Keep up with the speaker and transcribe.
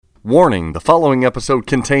Warning, the following episode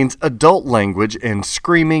contains adult language and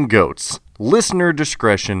screaming goats. Listener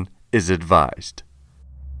discretion is advised.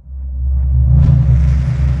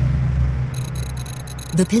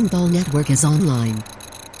 The Pinball Network is online.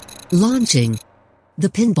 Launching The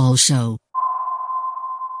Pinball Show.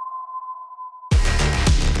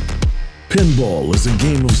 Pinball is a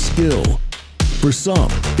game of skill. For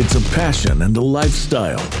some, it's a passion and a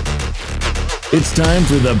lifestyle. It's time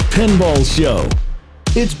for The Pinball Show.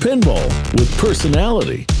 It's pinball with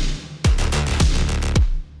personality.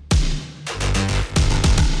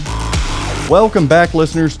 Welcome back,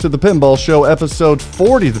 listeners, to The Pinball Show, episode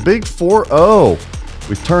 40, the big 4-0.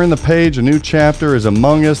 We've turned the page, a new chapter is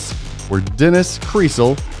among us, where Dennis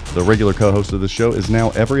Kriesel, the regular co-host of the show, is now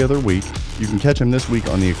every other week. You can catch him this week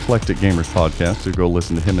on the Eclectic Gamers podcast, so go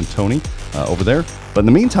listen to him and Tony over there. But in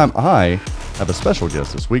the meantime, I have a special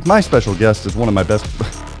guest this week. My special guest is one of my best...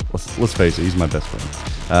 Let's face it, he's my best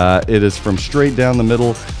friend. It is from straight down the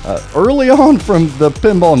middle, early on from the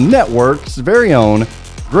Pinball Network's very own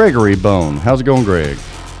Gregory Bone. How's it going, Greg?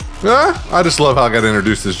 I just love how I got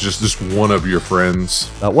introduced as just one of your friends.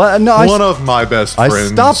 One of my best friends.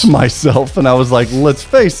 I stopped myself and I was like, let's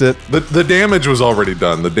face it. The damage was already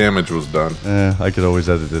done. The damage was done. I could always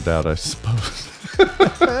edit it out, I suppose.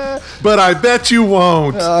 But I bet you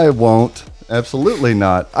won't. I won't. Absolutely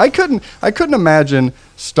not. I couldn't imagine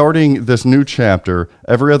starting this new chapter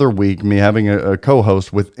every other week, me having a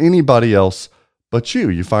co-host with anybody else but you.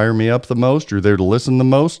 You fire me up the most. You're there to listen the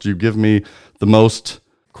most. You give me the most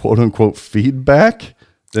quote-unquote feedback.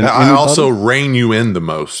 I also rein you in the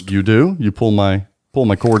most. You do. You pull my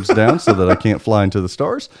cords down so that I can't fly into the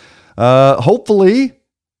stars. Hopefully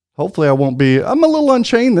I won't be. I'm a little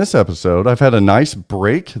unchained this episode. I've had a nice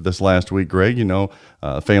break this last week, Greg. You know,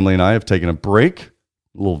 family and I have taken a break, a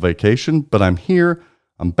little vacation, but I'm here.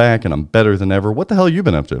 I'm back, and I'm better than ever. What the hell have you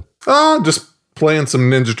been up to? Just playing some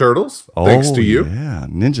Ninja Turtles, thanks to you. Yeah,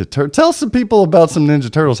 Ninja Turtles. Tell some people about some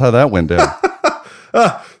Ninja Turtles, how that went down.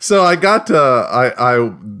 So I got,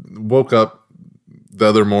 I woke up the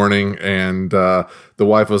other morning, and the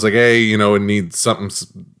wife was like, hey, it needs something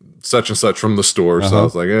such and such from the store. So I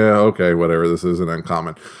was like, yeah, okay, whatever. This isn't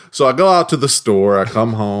uncommon. So I go out to the store, I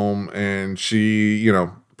come home, and she,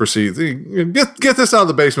 proceeds, get this out of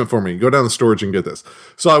the basement for me. Go down the storage and get this.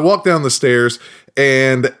 So I walk down the stairs,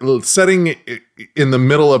 and sitting in the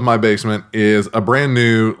middle of my basement is a brand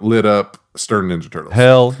new lit up Stern Ninja Turtles.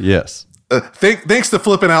 Hell yes. Thanks to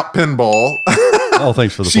Flipping Out Pinball. Oh,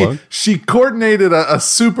 thanks for the plug. She coordinated a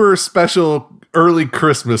super special early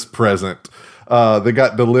Christmas present that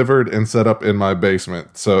got delivered and set up in my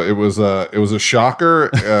basement. So it was a shocker,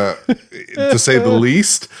 to say the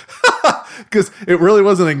least, because it really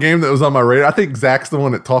wasn't a game that was on my radar. I think Zach's the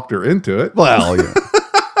one that talked her into it. Well, yeah,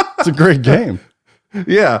 it's a great game.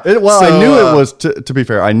 Yeah. I knew it was, to be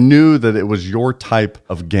fair, I knew that it was your type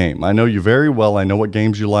of game. I know you very well. I know what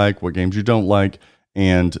games you like, what games you don't like.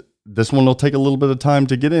 And this one will take a little bit of time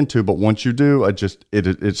to get into. But once you do,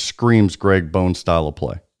 it screams Greg Bone style of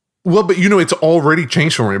play. Well, but it's already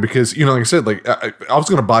changed for me because, like I said, like I was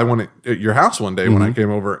going to buy one at your house one day when I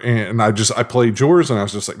came over, and I played yours, and I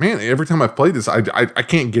was just like, man, every time I've played this, I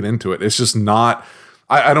can't get into it. It's just not,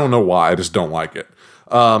 I don't know why. I just don't like it.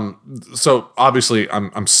 So obviously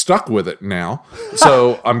I'm stuck with it now.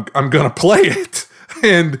 So I'm going to play it,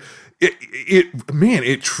 and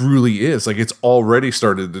it truly is like, it's already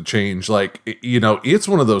started to change. Like, it's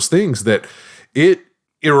one of those things that it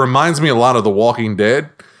reminds me a lot of The Walking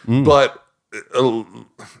Dead. But it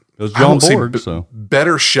was John Borg, so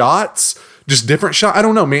better shots, just different shot. I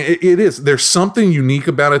don't know, man. It is. There's something unique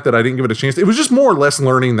about it that I didn't give it a chance. It was just more or less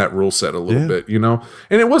learning that rule set a little bit, And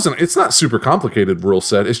it's not super complicated rule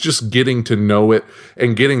set. It's just getting to know it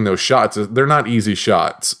and getting those shots. They're not easy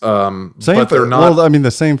shots, but they're not. Well, I mean, the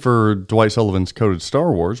same for Dwight Sullivan's Coded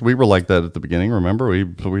Star Wars. We were like that at the beginning. Remember,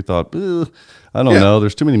 we thought, I don't know.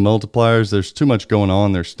 There's too many multipliers. There's too much going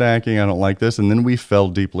on. They're stacking. I don't like this. And then we fell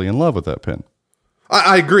deeply in love with that pin.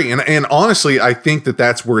 I agree. And honestly, I think that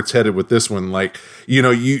that's where it's headed with this one. Like,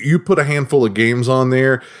 you put a handful of games on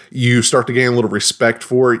there, you start to gain a little respect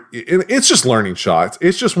for it. It's just learning shots.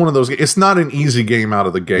 It's just one of those. It's not an easy game out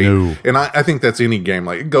of the gate. No. And I think that's any game,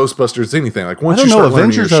 like Ghostbusters, anything. Like once you start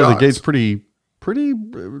learning your shots. Avengers out of the gate's pretty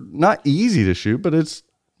not easy to shoot, but it's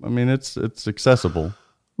accessible.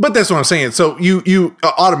 But that's what I'm saying. So you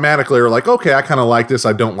automatically are like, okay, I kind of like this.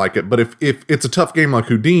 I don't like it. But if it's a tough game like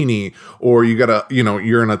Houdini, or you got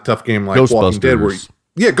you're in a tough game like Walking Dead, where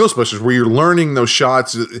Yeah, Ghostbusters, where you're learning those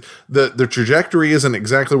shots. The trajectory isn't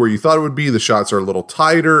exactly where you thought it would be. The shots are a little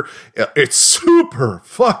tighter. It's super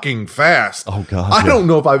fucking fast. Oh, God. I don't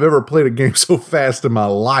know if I've ever played a game so fast in my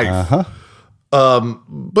life. Uh-huh.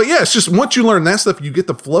 But yeah, it's just once you learn that stuff, you get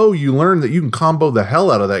the flow, you learn that you can combo the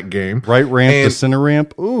hell out of that game. Right ramp to center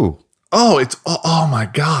ramp. Ooh. Oh my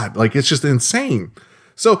God. Like, it's just insane.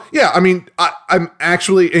 So yeah, I mean, I'm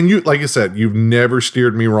actually, and you, like you said, you've never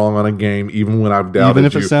steered me wrong on a game, even when I've doubted Even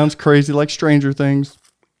if you. it sounds crazy like Stranger Things.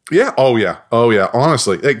 Yeah. Oh yeah.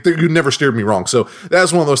 Honestly, like, you never steered me wrong. So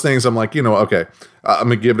that's one of those things I'm like, okay, I'm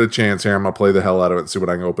going to give it a chance here. I'm going to play the hell out of it and see what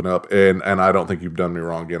I can open up. And I don't think you've done me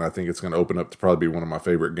wrong again. I think it's going to open up to probably be one of my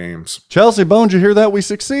favorite games. Chelsea Bones, you hear that? We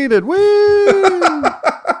succeeded. Woo!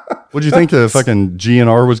 What'd you think the fucking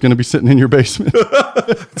GNR was going to be sitting in your basement?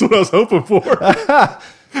 That's what I was hoping for.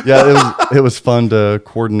 Yeah, it was fun to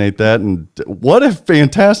coordinate that. And what a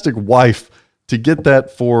fantastic wife to get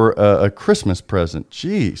that for a Christmas present.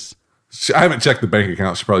 Jeez. I haven't checked the bank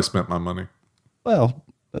account. She probably spent my money. Well,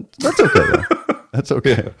 that's okay, though. That's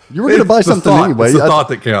okay. Yeah. You were going to buy something anyway. It's the thought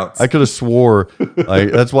that counts. I could have swore.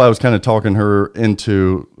 That's why I was kind of talking her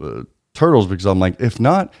into Turtles, because I'm like, if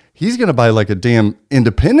not, he's going to buy like a damn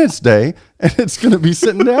Independence Day, and it's going to be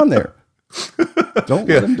sitting down there. Don't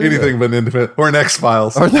let him do anything that. but an Independence or an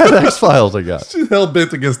X-Files. Or that X-Files I got. She's hell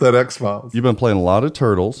bent against that X-Files. You've been playing a lot of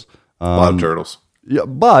Turtles. A lot of Turtles. Yeah,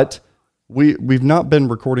 but we've not been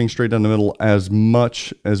recording straight down the middle as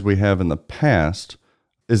much as we have in the past.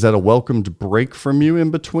 Is that a welcomed break from you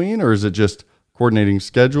in between, or is it just coordinating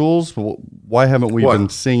schedules? Why haven't we been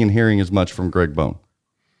seeing and hearing as much from Greg Bone?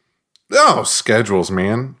 Oh, schedules,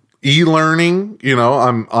 man. E-learning.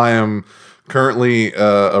 I am currently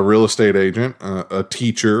a real estate agent, a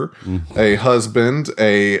teacher, a husband,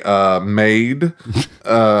 a maid,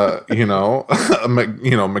 a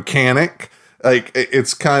mechanic. Like,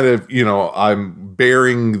 it's kind of, I'm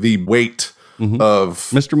bearing the weight of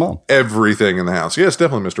Mr. Mom, everything in the house. Yes,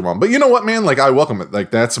 definitely Mr. Mom. But you know what, man? Like, I welcome it.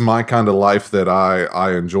 Like, that's my kind of life that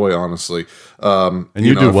I enjoy, honestly. And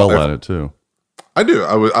you do well at it too. I do.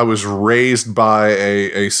 I was raised by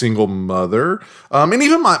a single mother. And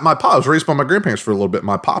even my pop, I was raised by my grandparents for a little bit.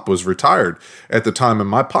 My pop was retired at the time, and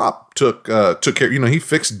my pop took care, he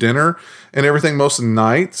fixed dinner and everything most of the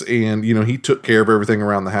nights, and, he took care of everything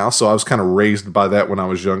around the house. So I was kind of raised by that when I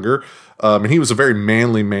was younger. And he was a very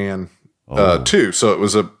manly man, too. So it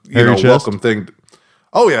was a, welcome thing.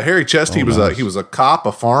 Oh yeah, Harry Chest. He was a cop,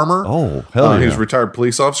 a farmer. Oh, hell yeah. He was a retired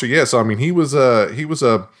police officer. Yeah. So, I mean, he was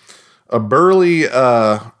a burly,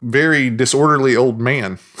 very disorderly old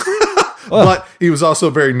man. But he was also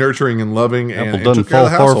very nurturing and loving, and doesn't took care fall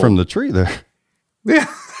of the far household. from the tree there. Yeah.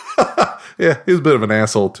 Yeah, he was a bit of an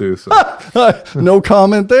asshole too. So. No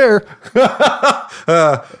comment there.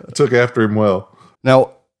 Took after him well.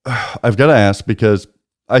 Now, I've got to ask, because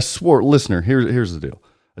I swore, listener, here's the deal.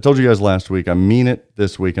 I told you guys last week, I mean it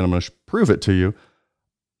this week, and I'm going to prove it to you.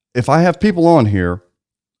 If I have people on here,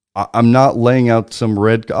 I'm not laying out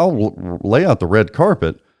I'll lay out the red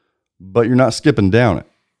carpet, but you're not skipping down it.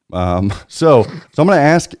 So I'm going to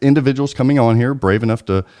ask individuals coming on here, brave enough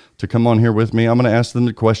to come on here with me. I'm going to ask them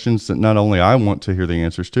the questions that not only I want to hear the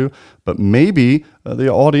answers to, but maybe the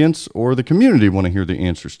audience or the community want to hear the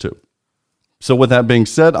answers to. So with that being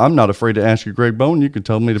said, I'm not afraid to ask you, Greg Bone. You can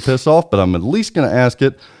tell me to piss off, but I'm at least going to ask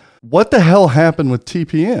it. What the hell happened with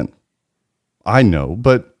TPN? I know,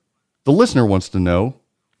 but the listener wants to know.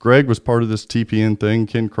 Greg was part of this TPN thing.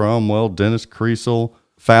 Ken Cromwell, Dennis Creasel,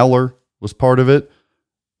 Fowler was part of it.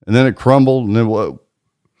 And then it crumbled. And then what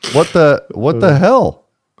the hell?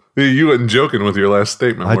 You wasn't joking with your last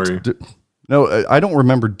statement, were you? No, I don't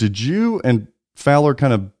remember. Did you and Fowler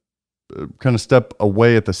kind of step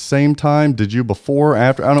away at the same time? Did you before,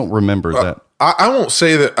 after? I don't remember that. I won't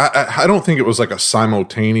say that. I don't think it was like a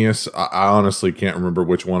simultaneous. I honestly can't remember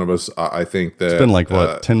which one of us. I think that it's been like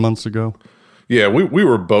 10 months ago. Yeah, we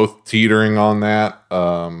were both teetering on that.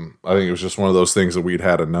 I think it was just one of those things that we'd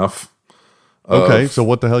had enough. Okay, so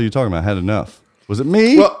what the hell are you talking about? Had enough? Was it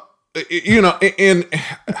me? Well, and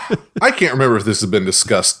I can't remember if this has been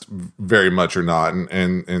discussed very much or not.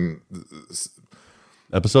 And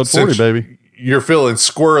episode 40, baby. You're feeling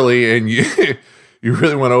squirrely, and you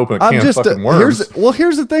really want to open a can of fucking worms.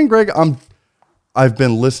 Here's the thing, Greg. I've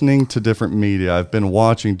been listening to different media. I've been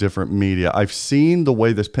watching different media. I've seen the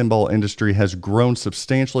way this pinball industry has grown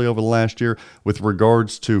substantially over the last year with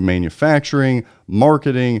regards to manufacturing,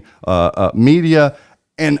 marketing, media,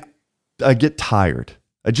 and I get tired.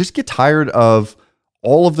 I just get tired of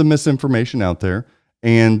all of the misinformation out there,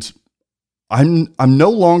 and I'm no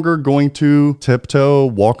longer going to tiptoe,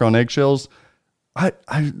 walk on eggshells.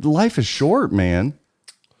 Life is short, man.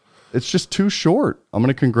 it's just too short. I'm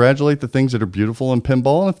going to congratulate the things that are beautiful in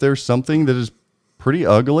pinball. And if there's something that is pretty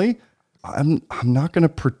ugly, I'm not going to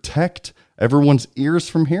protect everyone's ears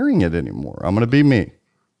from hearing it anymore. I'm going to be me.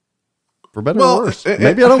 For better or worse.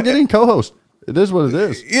 Maybe I don't get any co-host. It is what it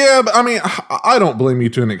is. Yeah, but I mean, I don't blame you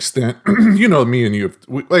to an extent. You know, me and you,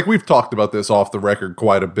 we've talked about this off the record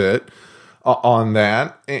quite a bit on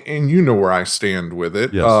that, and you know where I stand with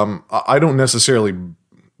it. Yes. I don't necessarily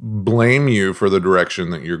blame you for the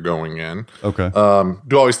direction that you're going in. Okay.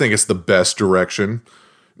 Do I always think it's the best direction?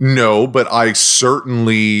 No, but I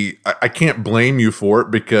can't blame you for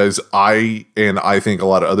it because I think a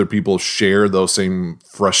lot of other people share those same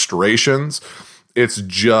frustrations. It's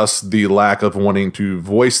just the lack of wanting to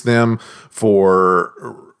voice them for,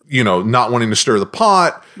 you know, not wanting to stir the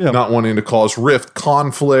pot, not wanting to cause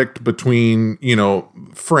conflict between, you know,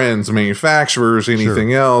 friends, manufacturers,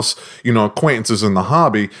 anything else, you know, acquaintances in the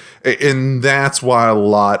hobby. And that's why a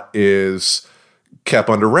lot is kept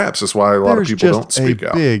under wraps. That's why a lot of people don't speak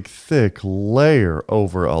out. There's just a big, thick layer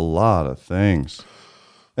over a lot of things.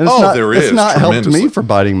 And it's not helped me for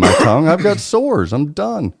biting my tongue. I've got sores. I'm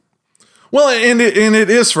done. Well, and it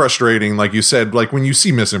is frustrating, like you said, like when you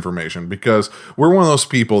see misinformation, because we're one of those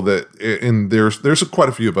people that, and there's quite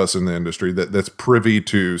a few of us in the industry that's privy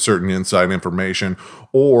to certain inside information,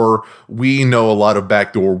 or we know a lot of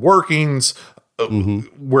backdoor workings.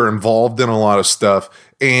 We're involved in a lot of stuff,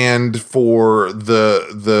 and for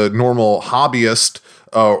the normal hobbyist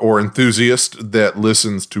or enthusiast that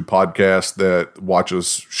listens to podcasts, that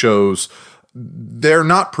watches shows, they're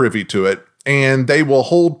not privy to it. And they will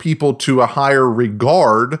hold people to a higher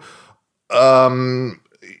regard over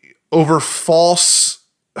false,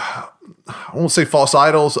 I won't say false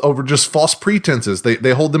idols, over just false pretenses.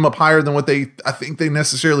 They hold them up higher than what I think they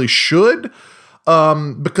necessarily should,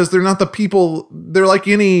 because they're not the people. They're like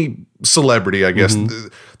any celebrity, I guess.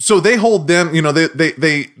 So they hold them, you know,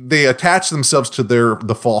 they attach themselves to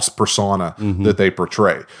the false persona that they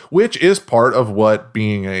portray, which is part of what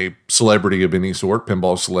being a celebrity of any sort,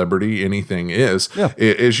 pinball celebrity, anything is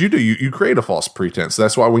you create a false pretense.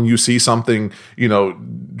 That's why when you see something, you know,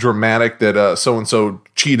 dramatic that so-and-so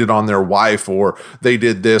cheated on their wife, or they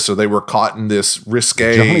did this, or they were caught in this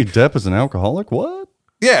risque. Johnny Depp is an alcoholic? What?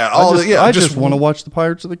 Yeah, I just want to watch the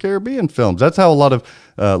Pirates of the Caribbean films. That's how a lot of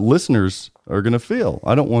listeners are going to feel.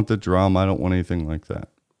 I don't want the drama. I don't want anything like that.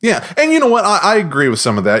 Yeah, and you know what? I agree with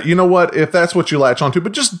some of that. You know what? If that's what you latch onto,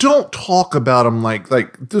 but just don't talk about them like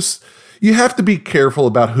this. You have to be careful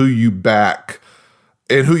about who you back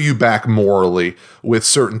and who you back morally with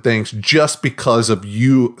certain things, just because of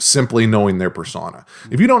you simply knowing their persona.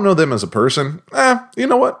 If you don't know them as a person, you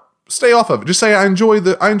know what? Stay off of it. Just say, I enjoy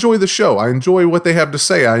the show. I enjoy what they have to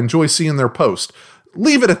say. I enjoy seeing their post.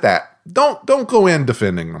 Leave it at that. Don't go in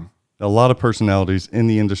defending them. A lot of personalities in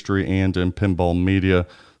the industry and in pinball media.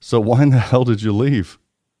 So why in the hell did you leave?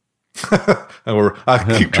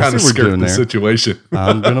 I keep trying to skirt the situation.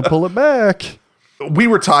 I'm going to pull it back. We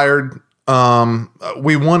were tired. I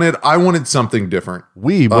wanted something different.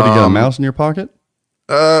 What, do you got a mouse in your pocket?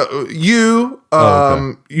 You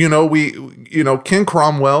know, Ken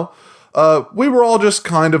Cromwell, we were all just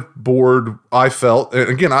kind of bored, I felt. And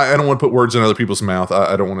again, I don't want to put words in other people's mouth.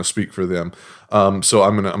 I don't want to speak for them. So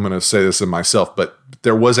I'm going to say this in myself, but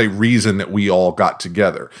there was a reason that we all got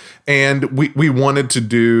together, and we wanted to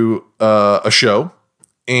do a show,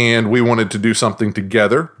 and we wanted to do something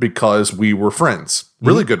together because we were friends,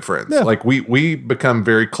 really good friends. Yeah. Like we become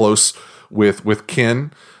very close with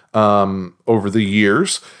Ken over the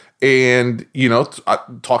years. And, you know, I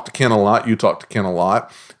talked to Ken a lot. You talked to Ken a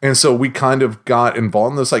lot. And so we kind of got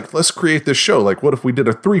involved in this, like, let's create this show. Like, what if we did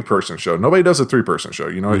a 3-person show? Nobody does a 3-person show.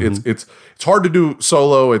 You know, it's hard to do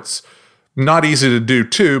solo. It's not easy to do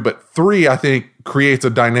 2, but 3, I think, creates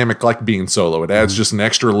a dynamic like being solo. It adds just an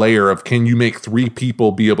extra layer of, can you make 3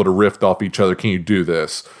 people be able to riff off each other? Can you do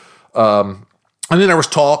this? And then there was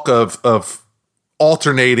talk of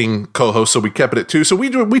alternating co-hosts, so we kept it at 2. So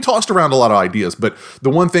we tossed around a lot of ideas, but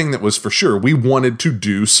the one thing that was for sure, we wanted to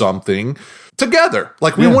do something together.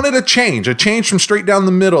 Like we wanted a change from straight down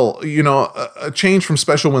the middle, you know, a change from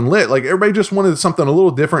special when lit. Like everybody just wanted something a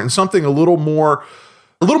little different and something a little more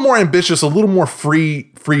ambitious, a little more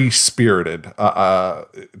free spirited,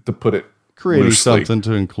 to put it creating loosely. Something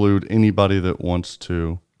to include anybody that wants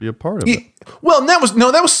to be a part of it. Well,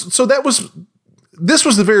 this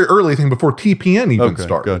was the very early thing before TPN even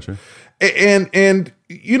started. Gotcha. And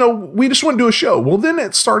you know, we just want to do a show. Well, then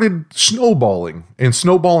it started snowballing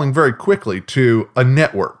very quickly to a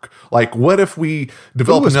network. Like, what if we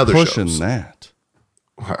develop another show? Pushing that?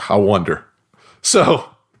 I wonder. So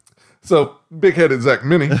big-headed Zach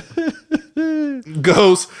Mini.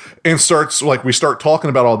 goes and starts, like, we start talking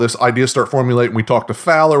about all this, ideas start formulating. We talk to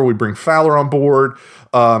Fowler, we bring Fowler on board.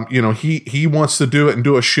 He wants to do it and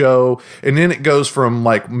do a show. And then it goes from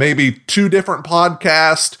like maybe 2 different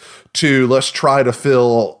podcasts to let's try to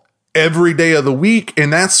fill every day of the week.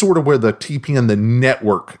 And that's sort of where the TPN, the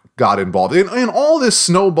network, got involved. And all this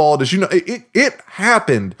snowballed, as you know, it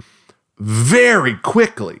happened very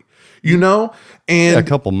quickly, and a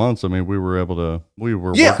couple months. I mean, we were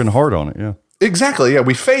working hard on it. Yeah, exactly. Yeah.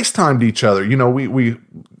 We FaceTimed each other, we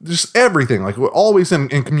just everything, like we're always in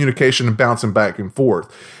communication and bouncing back and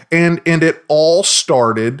forth. And it all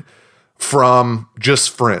started from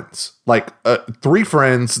just friends, like 3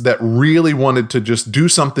 friends that really wanted to just do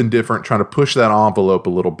something different, trying to push that envelope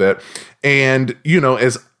a little bit. And,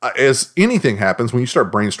 as anything happens, when you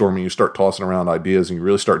start brainstorming, you start tossing around ideas and you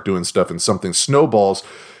really start doing stuff and something snowballs,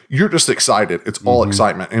 you're just excited. It's all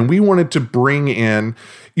excitement. And we wanted to bring in,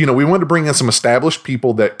 some established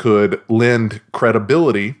people that could lend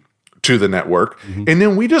credibility to the network. And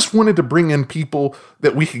then we just wanted to bring in people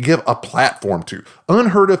that we could give a platform to,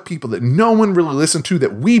 unheard of people that no one really listened to,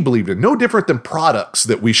 that we believed in, no different than products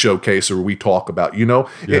that we showcase or we talk about,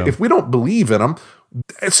 If we don't believe in them,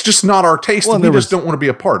 it's just not our taste. Well, and we just don't want to be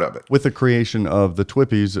a part of it. With the creation of the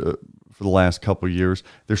Twippies for the last couple of years,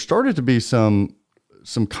 there started to be some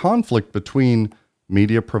conflict between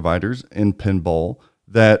media providers and pinball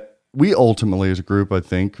that we ultimately, as a group, I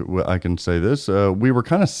think I can say this, we were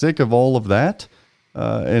kind of sick of all of that.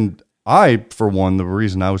 And I, for one, the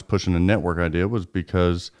reason I was pushing the network idea was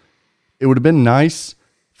because it would have been nice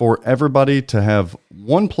for everybody to have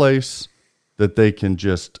one place that they can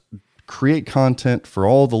just create content for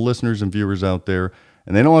all the listeners and viewers out there,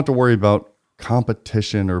 and they don't have to worry about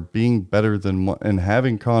competition or being better than and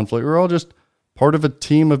having conflict. We're all just part of a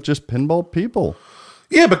team of just pinball people.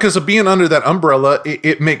 Yeah, because of being under that umbrella,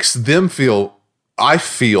 it makes them feel,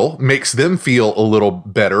 makes them feel a little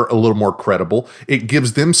better, a little more credible. It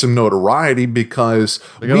gives them some notoriety because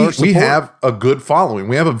we have a good following.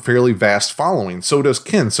 We have a fairly vast following. So does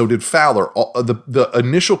Ken. So did Fowler. The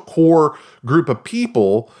initial core group of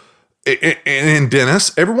people, and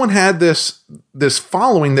Dennis, everyone had this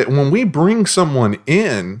following that when we bring someone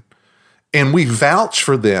in and we vouch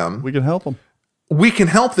for them, we can help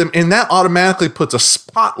them. And that automatically puts a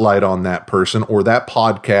spotlight on that person or that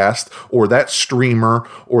podcast or that streamer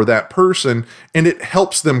or that person, and it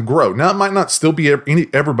helps them grow. Now, it might not still be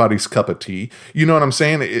everybody's cup of tea. You know what I'm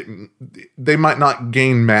saying? They might not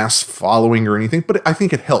gain mass following or anything, but I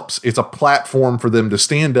think it helps. It's a platform for them to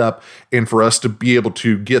stand up and for us to be able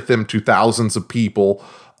to get them to thousands of people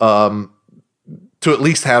to at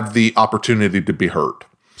least have the opportunity to be heard.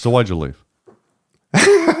 So why'd you leave?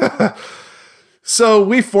 So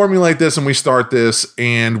we formulate this and we start this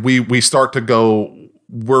and we start to go,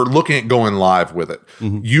 we're looking at going live with it.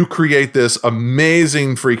 You create this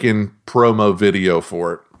amazing freaking promo video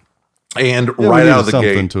for it. And right out of the gate,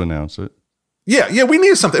 something to announce it. Yeah, we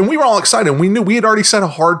needed something. And we were all excited. We knew we had already set a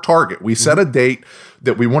hard target. We set a date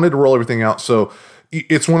that we wanted to roll everything out. So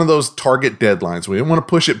it's one of those target deadlines. We didn't want to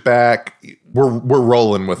push it back. We're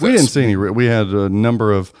rolling with it. We didn't see any. We had a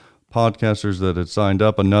number of podcasters that had signed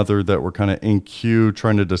up, another that were kind of in queue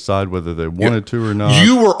trying to decide whether they wanted to or not.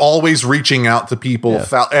 You were always reaching out to people.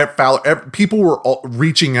 People were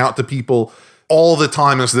reaching out to people all the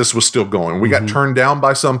time as this was still going. We got turned down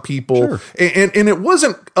by some people. Sure. And it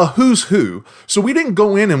wasn't a who's who. So we didn't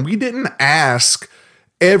go in and we didn't ask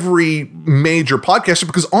every major podcaster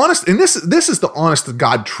because this is the honest to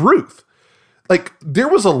God truth. Like, there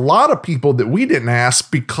was a lot of people that we didn't ask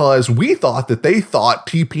because we thought that they thought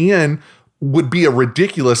TPN would be a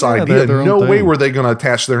ridiculous idea. No way were they going to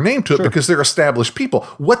attach their name to it because they're established people.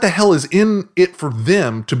 What the hell is in it for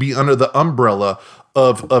them to be under the umbrella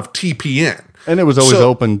of TPN? And it was always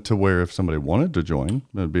open to where if somebody wanted to join,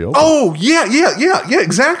 it'd be open. Oh, yeah,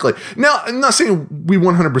 exactly. Now, I'm not saying we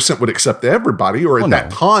 100% would accept everybody, or at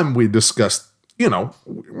that time we discussed, we're not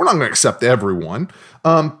going to accept everyone.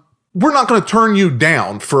 We're not going to turn you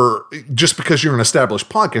down for just because you're an established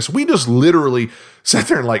podcast. We just literally sat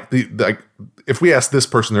there and like if we ask this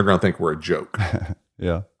person, they're going to think we're a joke.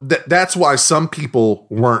 Yeah. That's why some people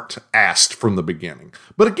weren't asked from the beginning.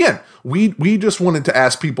 But again, we just wanted to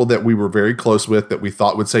ask people that we were very close with, that we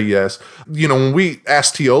thought would say yes. When we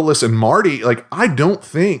asked Teolis and Marty, like, I don't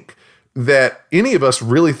think that any of us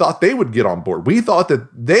really thought they would get on board. We thought that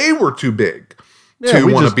they were too big to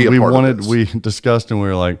want to be a part of this. We discussed and we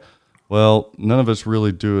were like, well, none of us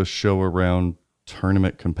really do a show around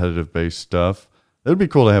tournament competitive based stuff. It would be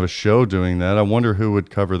cool to have a show doing that. I wonder who would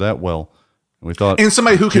cover that well. And we thought, and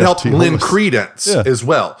somebody who could help lend credence as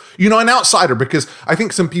well. An outsider, because I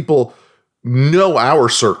think some people know our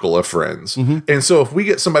circle of friends. And so if we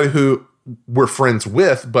get somebody who we're friends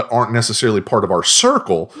with, but aren't necessarily part of our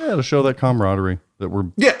circle. Yeah, to show that camaraderie that we're.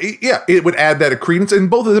 Yeah, it would add that credence. And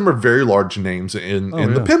both of them are very large names in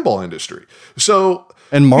the pinball industry. So.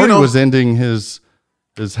 And Marty was ending his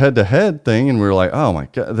head-to-head thing, and we were like, oh my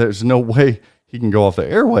God, there's no way he can go off the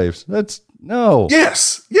airwaves. No.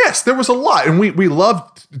 Yes, there was a lot. And we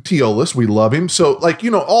loved Teolis. We love him. So,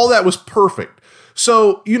 all that was perfect.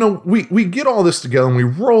 So, we get all this together and we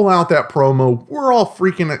roll out that promo. We're all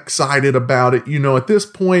freaking excited about it. At this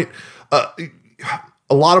point, a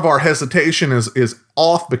lot of our hesitation is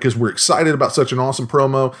off because we're excited about such an awesome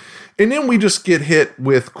promo. And then we just get hit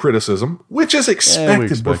with criticism, which is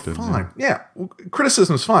expected. We're fine. Yeah,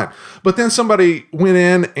 criticism is fine. But then somebody went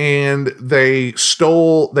in and they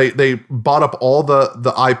bought up all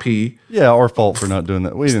the IP. Yeah, our fault for not doing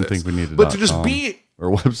that. We didn't think we needed But to just be our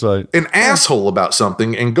website an asshole about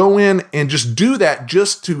something and go in and just do that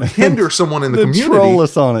just to hinder someone in the community. Troll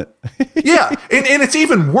us on it. Yeah. And it's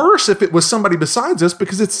even worse if it was somebody besides us,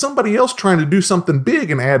 because it's somebody else trying to do something big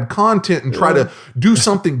and add content and try to do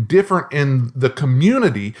something different in the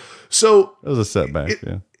community. So it was a setback.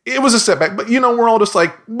 It was a setback, but we're all just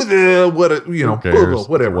like, whatever.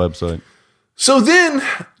 Website. So then,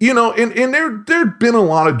 and there'd been a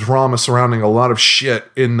lot of drama surrounding a lot of shit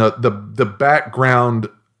in the background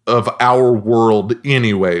of our world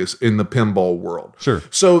anyways, in the pinball world. Sure.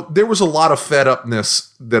 So there was a lot of fed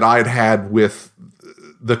upness that I'd had with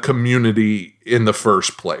the community in the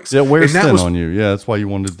first place. Yeah, wears thin on you. Yeah, that's why you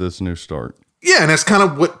wanted this new start. Yeah, and that's kind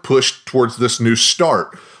of what pushed towards this new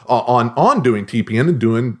start on doing TPN and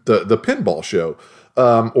doing the pinball show,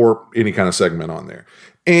 or any kind of segment on there.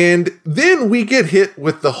 And then we get hit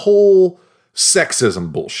with the whole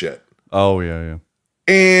sexism bullshit. Oh, yeah.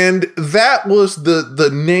 And that was the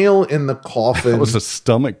nail in the coffin. That was a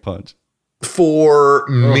stomach punch. For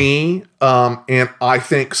me, and I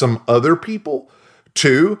think some other people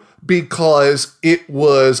too, because it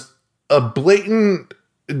was a blatant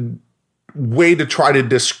way to try to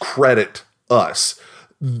discredit us.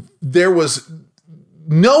 There was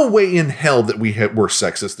no way in hell that were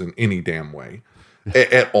sexist in any damn way.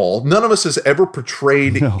 At all. None of us has ever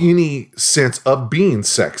portrayed any sense of being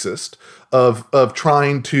sexist, of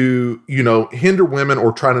trying to, hinder women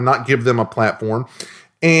or try to not give them a platform.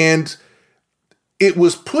 And it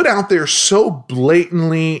was put out there so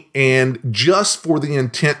blatantly and just for the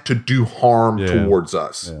intent to do harm towards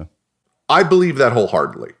us. Yeah. I believe that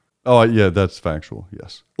wholeheartedly. Oh yeah, that's factual.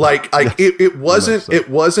 Yes. It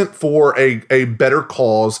wasn't for a better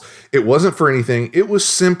cause. It wasn't for anything. It was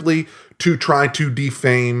simply to try to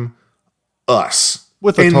defame us.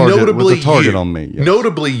 With a target on me. Yes.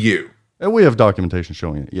 Notably you. And we have documentation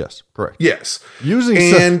showing it. Yes, correct. Yes.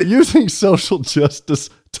 Using social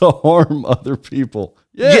justice to harm other people.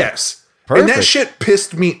 Yeah. Yes. Perfect. And that shit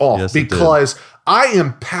pissed me off because I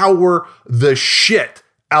empower the shit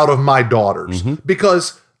out of my daughters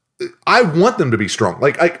because I want them to be strong.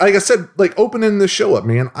 Like I said, opening this show up,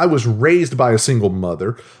 man, I was raised by a single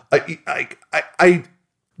mother.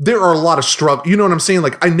 There are a lot of struggle. You know what I'm saying?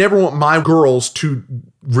 I never want my girls to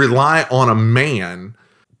rely on a man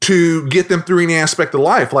to get them through any aspect of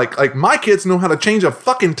life. Like my kids know how to change a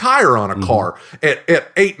fucking tire on a car at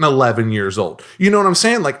 8 and 11 years old. You know what I'm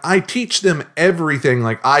saying? I teach them everything.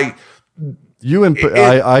 I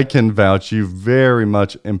can vouch. You very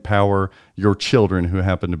much empower your children who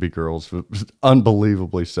happen to be girls.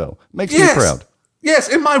 Unbelievably so. Makes me proud. Yes.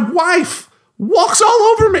 And my wife walks all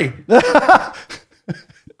over me.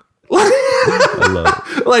 I love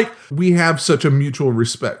it. We have such a mutual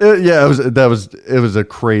respect. It was a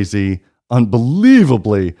crazy,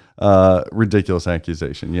 unbelievably ridiculous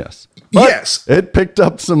accusation. Yes. But yes. It picked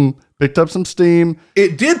up some steam.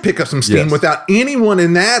 It did pick up some steam without anyone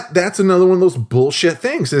in that. That's another one of those bullshit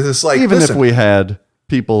things. It's if we had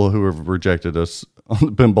people who have rejected us on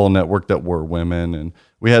the Pinball Network that were women, and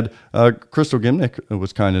we had Crystal Gimnick, who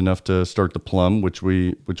was kind enough to start the Plum, which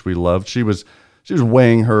we loved. She was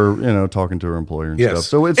weighing her, talking to her employer and stuff.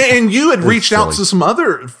 So and you had reached out to some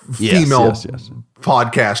other female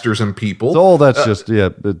podcasters and people. So all that's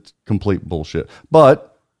it's complete bullshit. But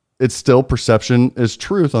it's still perception is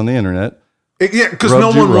truth on the internet. Because no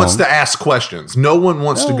one wants to ask questions. No one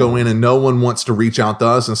wants to go in, and no one wants to reach out to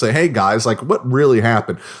us and say, "Hey guys, what really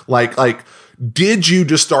happened? Did you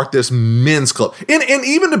just start this men's club?" And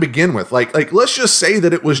even to begin with, let's just say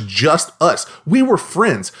that it was just us. We were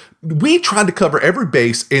friends. We tried to cover every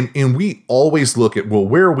base, and we always look at,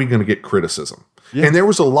 where are we going to get criticism? Yeah. And there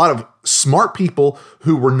was a lot of smart people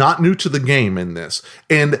who were not new to the game in this.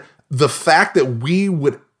 And the fact that we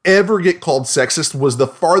would ever get called sexist was the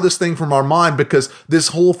farthest thing from our mind, because this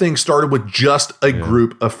whole thing started with just a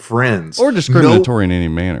group of friends. Or discriminatory in any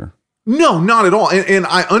manner. No, not at all. And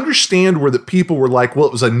I understand where the people were like, well,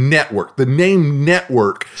 it was a network. The name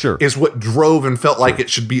network is what drove and felt like it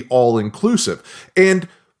should be all inclusive. And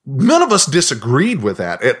none of us disagreed with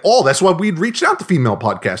that at all. That's why we'd reached out to female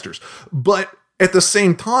podcasters. But at the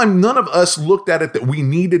same time, none of us looked at it that we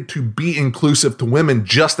needed to be inclusive to women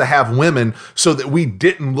just to have women so that we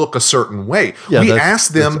didn't look a certain way. We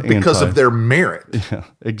asked them because of their merit. Yeah,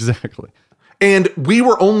 exactly. And we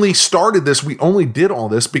only did all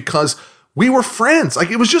this because we were friends.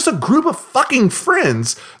 Like, it was just a group of fucking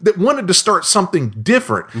friends that wanted to start something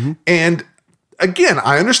different. Mm-hmm. And again,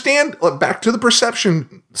 I understand, back to the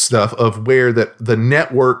perception stuff of where that the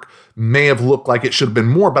network may have looked like it should have been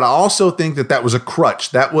more, but I also think that was a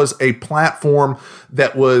crutch. That was a platform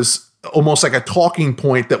that was almost like a talking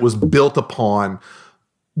point that was built upon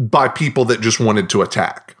by people that just wanted to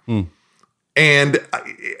attack. Mm. And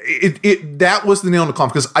that was the nail in the coffin,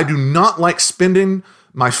 because I do not like spending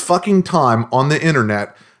my fucking time on the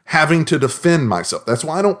internet having to defend myself. That's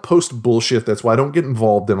why I don't post bullshit. That's why I don't get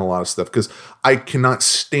involved in a lot of stuff, because I cannot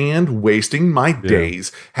stand wasting my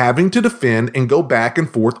days having to defend and go back and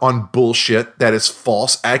forth on bullshit that is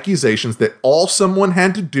false accusations that all someone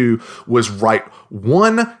had to do was write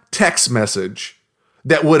one text message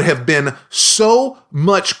that would have been so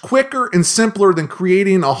much quicker and simpler than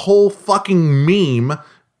creating a whole fucking meme,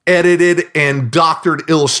 edited and doctored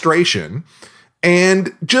illustration,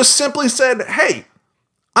 and just simply said, hey,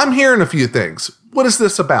 I'm hearing a few things. What is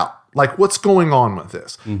this about? Like, what's going on with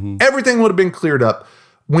this? Mm-hmm. Everything would have been cleared up.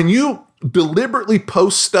 When you deliberately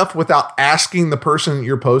post stuff without asking the person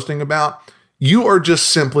you're posting about, you are just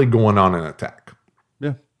simply going on an attack.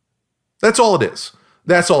 Yeah. That's all it is.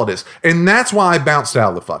 That's all it is. And that's why I bounced out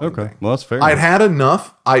of the fucking thing. Well, that's fair. I'd had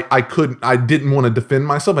enough. I didn't want to defend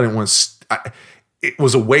myself. I didn't want to, it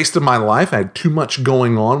was a waste of my life. I had too much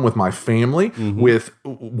going on with my family, with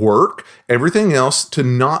work, everything else, to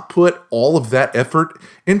not put all of that effort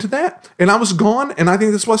into that. And I was gone. And I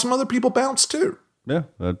think that's why some other people bounced too. Yeah,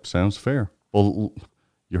 that sounds fair. Well,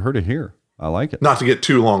 you heard it here. I like it. Not to get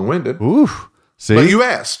too long-winded. Ooh. See? But you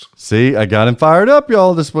asked. See, I got him fired up,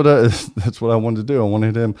 y'all. That's what I wanted to do. I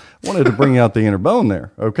wanted to bring out the inner bone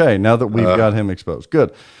there. Okay, now that we've got him exposed.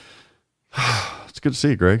 Good. It's good to see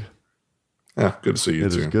you, Greg. Yeah, good to see you, too.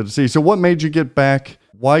 It is good to see you. So what made you get back?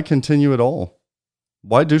 Why continue at all?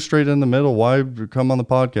 Why do Straight in the Middle? Why come on the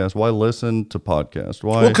podcast? Why listen to podcasts?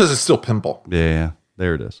 Why? Well, because it's still pinball. Yeah,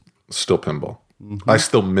 there it is. It's still pinball. Mm-hmm. I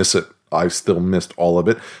still miss it. I still missed all of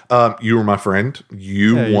it. You were my friend.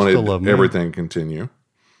 You wanted everything to continue.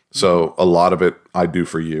 So a lot of it I do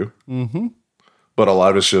for you. Mm-hmm. But a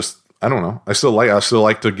lot of it's just, I don't know. I still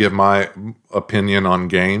like to give my opinion on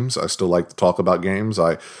games. I still like to talk about games.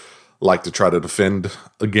 I like to try to defend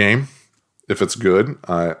a game if it's good.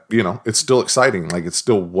 It's still exciting. Like, it's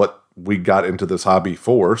still what we got into this hobby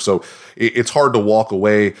for. So it's hard to walk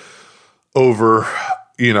away over,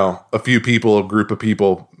 a few people, a group of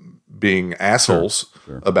people being assholes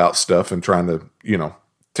about stuff and trying to,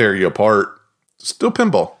 tear you apart. Still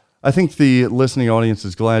pinball. I think the listening audience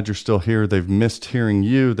is glad you're still here. They've missed hearing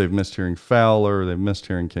you. They've missed hearing Fowler. They've missed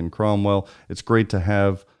hearing Ken Cromwell. It's great to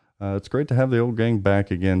have the old gang back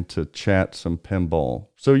again to chat some pinball.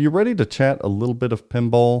 So you ready to chat a little bit of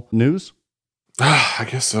pinball news? I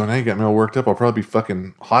guess so. Now you got me all worked up. I'll probably be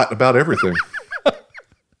fucking hot about everything.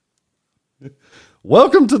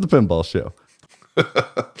 Welcome to the Pinball Show.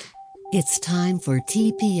 It's time for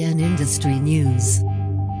TPN Industry News.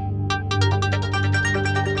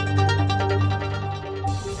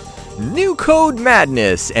 New Code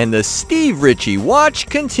Madness and the Steve Ritchie Watch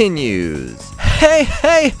continues.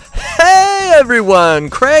 Hey, everyone!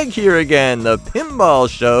 Craig here again, the Pinball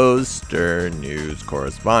Show's Stern News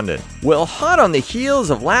correspondent. Well, hot on the heels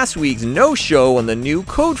of last week's no-show on the new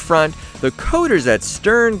code front, the coders at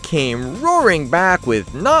Stern came roaring back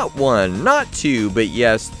with not one, not two, but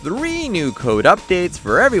yes, 3 new code updates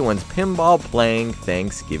for everyone's pinball playing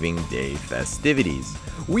Thanksgiving Day festivities.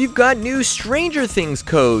 We've got new Stranger Things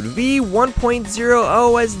code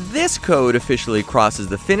V1.0 as this code officially crosses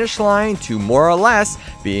the finish line to more or less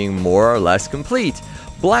being more or less complete.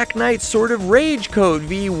 Black Knight Sword of Rage code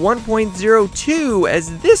V1.02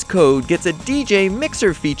 as this code gets a DJ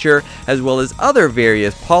mixer feature as well as other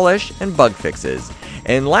various polish and bug fixes.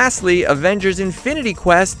 And lastly, Avengers Infinity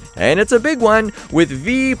Quest, and it's a big one, with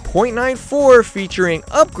V.94 featuring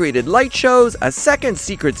upgraded light shows, a second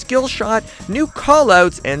secret skill shot, new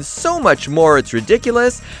callouts, and so much more it's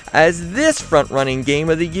ridiculous, as this front-running game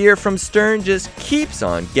of the year from Stern just keeps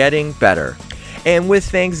on getting better. And with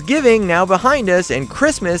Thanksgiving now behind us and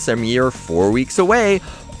Christmas a mere 4 weeks away,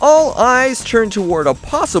 all eyes turn toward a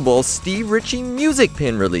possible Steve Ritchie music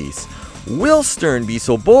pin release. Will Stern be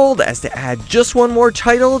so bold as to add just one more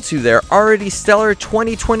title to their already stellar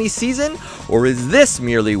 2020 season, or is this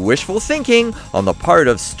merely wishful thinking on the part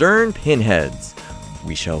of Stern pinheads?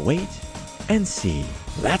 We shall wait and see.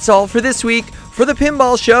 That's all for this week. For the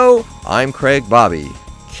Pinball Show, I'm Craig Bobby.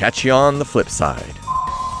 Catch you on the flip side.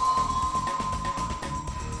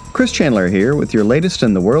 Chris Chandler here with your latest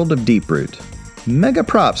in the world of Deeproot. Mega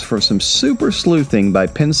props for some super sleuthing by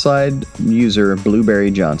Pinside user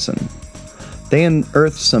Blueberry Johnson. They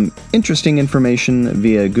unearthed some interesting information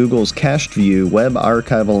via Google's Cached View web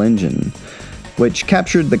archival engine, which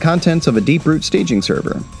captured the contents of a Deeproot staging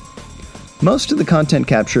server. Most of the content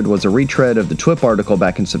captured was a retread of the TWIP article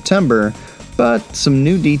back in September, but some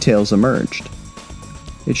new details emerged.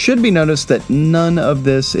 It should be noticed that none of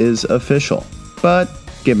this is official, but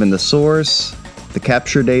given the source, the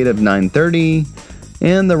capture date of 9/30,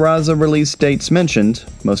 and the Raza release dates mentioned,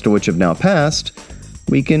 most of which have now passed,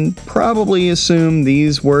 we can probably assume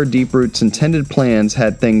these were Deeproot's intended plans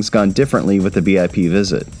had things gone differently with the VIP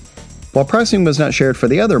visit. While pricing was not shared for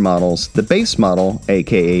the other models, the base model,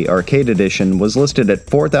 aka Arcade Edition, was listed at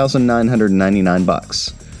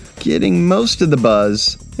 $4,999. Getting most of the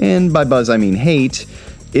buzz, and by buzz I mean hate,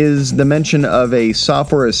 is the mention of a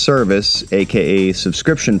software as service, aka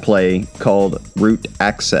subscription play, called Root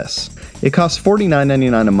Access. It costs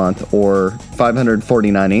 $49.99 a month or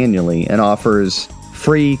 $549 annually and offers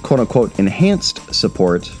free quote-unquote enhanced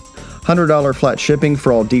support, $100 flat shipping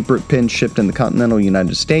for all Deeproot pins shipped in the continental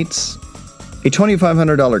United States, a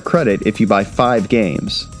 $2,500 credit if you buy 5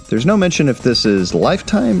 games. There's no mention if this is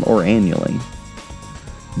lifetime or annually.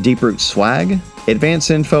 Deeproot swag, advance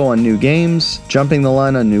info on new games, jumping the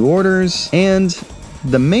line on new orders, and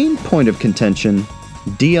the main point of contention,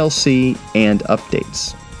 DLC and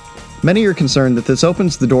updates. Many are concerned that this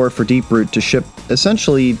opens the door for Deeproot to ship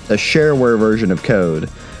essentially a shareware version of code,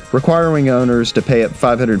 requiring owners to pay up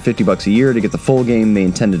 $550 a year to get the full game they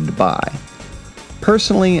intended to buy.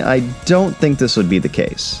 Personally, I don't think this would be the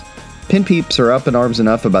case. Pin peeps are up in arms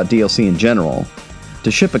enough about DLC in general. To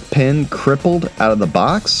ship a pin crippled out of the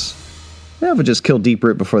box? That would just kill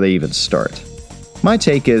Deeproot before they even start. My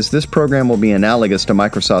take is this program will be analogous to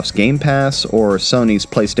Microsoft's Game Pass or Sony's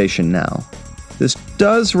PlayStation Now. This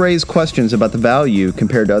does raise questions about the value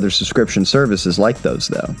compared to other subscription services like those,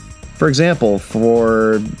 though. For example,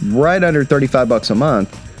 for right under $35 a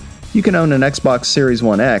month, you can own an Xbox Series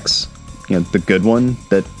 1X, the good one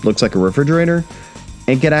that looks like a refrigerator,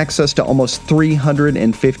 and get access to almost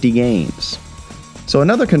 350 games. So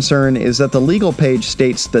another concern is that the legal page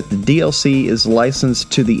states that the DLC is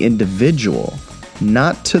licensed to the individual,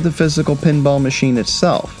 not to the physical pinball machine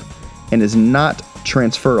itself, and is not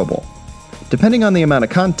transferable. Depending on the amount of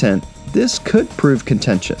content, this could prove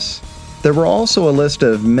contentious. There were also a list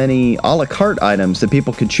of many a la carte items that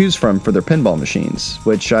people could choose from for their pinball machines,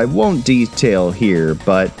 which I won't detail here,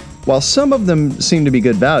 but while some of them seem to be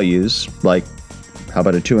good values, like, how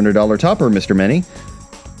about a $200 topper, Mr. Many?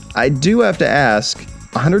 I do have to ask,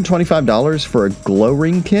 $125 for a glow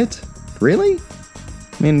ring kit? Really?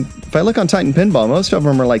 I mean, if I look on Titan Pinball, most of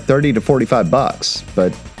them are like $30 to $45,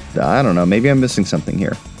 but I don't know, maybe I'm missing something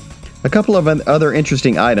here. A couple of other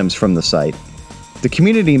interesting items from the site. The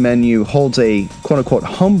community menu holds a quote-unquote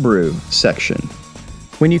homebrew section.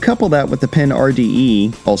 When you couple that with the pin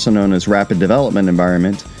RDE, also known as Rapid Development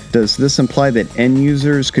Environment, does this imply that end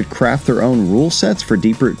users could craft their own rule sets for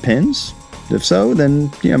Deeproot pins? If so,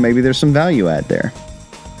 then maybe there's some value add there.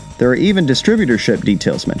 There are even distributorship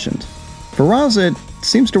details mentioned. For Raza, it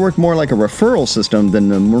seems to work more like a referral system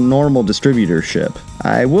than a normal distributorship.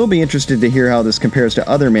 I will be interested to hear how this compares to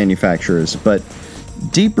other manufacturers, but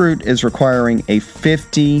Deeproot is requiring a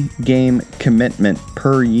 50-game commitment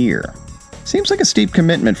per year. Seems like a steep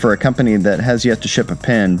commitment for a company that has yet to ship a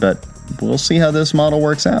pin, but we'll see how this model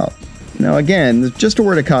works out. Now again, just a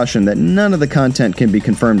word of caution that none of the content can be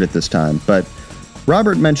confirmed at this time, but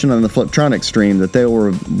Robert mentioned on the Fliptronics stream that they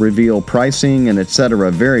will reveal pricing and etc.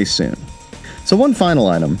 very soon. So one final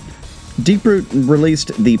item. Deeproot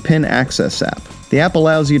released the Pin Access app. The app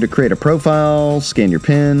allows you to create a profile, scan your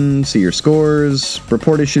pin, see your scores,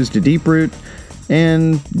 report issues to Deeproot,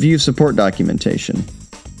 and view support documentation.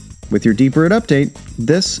 With your Deeproot update,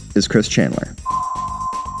 this is Chris Chandler.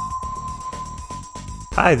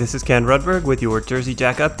 Hi, this is Ken Rudberg with your Jersey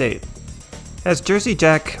Jack update. As Jersey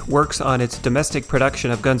Jack works on its domestic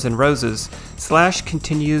production of Guns N' Roses, Slash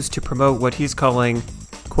continues to promote what he's calling,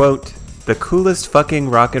 quote, the coolest fucking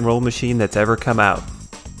rock and roll machine that's ever come out.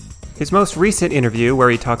 His most recent interview, where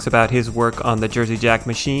he talks about his work on the Jersey Jack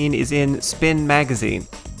machine, is in Spin magazine.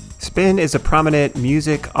 Spin is a prominent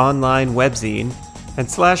music online webzine, and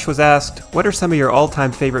Slash was asked, what are some of your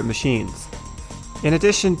all-time favorite machines? In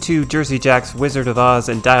addition to Jersey Jack's Wizard of Oz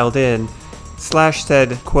and Dialed In, Slash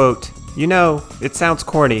said, quote, "You know, it sounds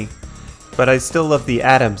corny, but I still love the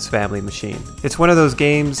Addams Family machine. It's one of those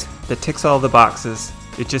games that ticks all the boxes.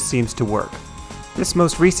 It just seems to work." This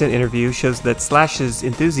most recent interview shows that Slash's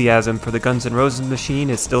enthusiasm for the Guns N' Roses machine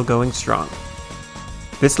is still going strong.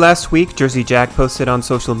 This last week, Jersey Jack posted on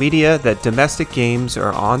social media that domestic games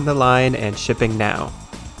are on the line and shipping now.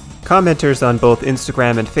 Commenters on both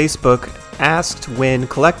Instagram and Facebook asked when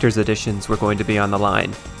collector's editions were going to be on the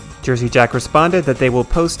line. Jersey Jack responded that they will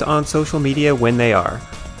post on social media when they are.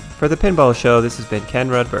 For the Pinball Show, this has been Ken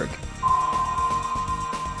Rudberg.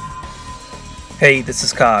 Hey, this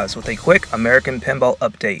is Kaz with a quick American Pinball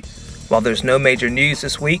update. While there's no major news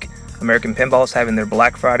this week, American Pinball is having their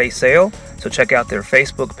Black Friday sale, so check out their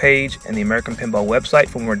Facebook page and the American Pinball website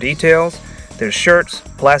for more details. There's shirts,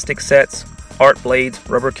 plastic sets, art blades,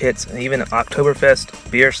 rubber kits, and even an Oktoberfest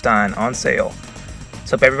beer stein on sale.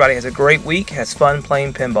 So hope everybody has a great week, has fun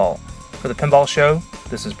playing pinball. For the Pinball Show,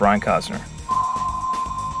 this is Brian Cosner.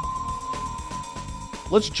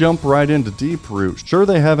 Let's jump right into Deep Root. Sure,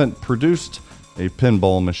 they haven't produced a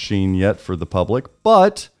pinball machine yet for the public,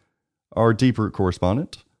 but our Deep Root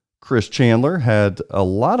correspondent, Chris Chandler, had a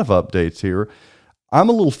lot of updates here. I'm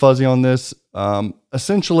a little fuzzy on this.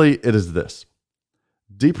 Essentially, it is this.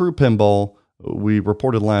 Deep Root Pinball, we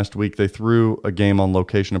reported last week, they threw a game on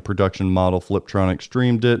location, a production model. Fliptronic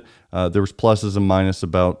streamed it. There was pluses and minuses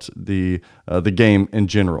about the game in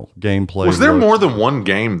general. Gameplay. Was there more than one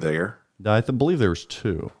game there? I believe there was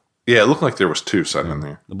two. Yeah, it looked like there was two sitting in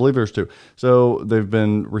there. I believe there's two. So they've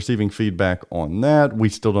been receiving feedback on that. We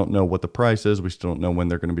still don't know what the price is. We still don't know when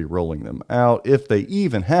they're going to be rolling them out, if they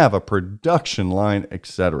even have a production line,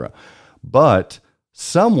 etc. But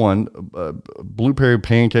someone, Blueberry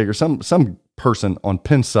Pancake or some person on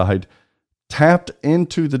Pinside, tapped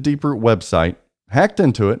into the Deep Root website, hacked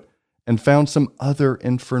into it, and found some other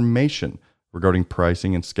information regarding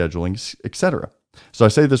pricing and scheduling, etc. So I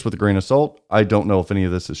say this with a grain of salt. I don't know if any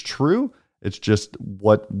of this is true. It's just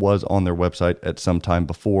what was on their website at some time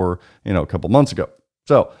before, a couple months ago.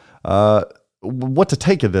 So what to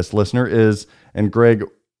take of this, listener, is, and Greg,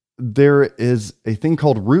 there is a thing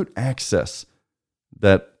called root access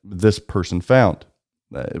that this person found.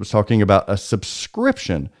 It was talking about a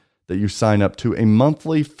subscription that you sign up to, a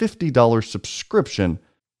monthly $50 subscription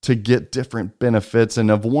to get different benefits. And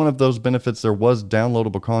of one of those benefits, there was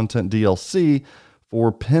downloadable content DLC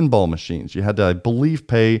for pinball machines. You had to, I believe,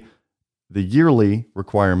 pay the yearly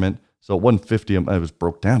requirement. So it wasn't 50, it was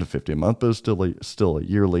broke down to 50 a month, but it was still a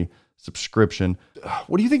yearly subscription.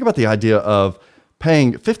 What do you think about the idea of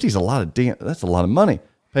paying 50 is that's a lot of money.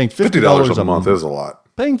 Paying $50 a month is a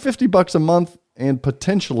lot. Paying $50 a month and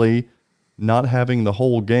potentially not having the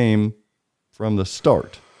whole game from the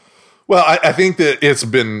start. Well, I think that it's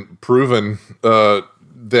been proven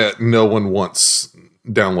that no one wants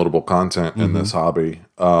downloadable content in this hobby.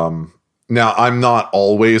 Now, I'm not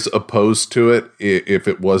always opposed to it if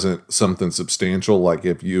it wasn't something substantial, like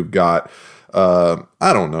if you've got, I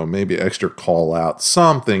don't know, maybe extra call out,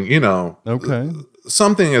 something, Okay.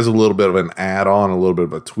 Something as a little bit of an add-on, a little bit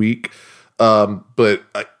of a tweak. But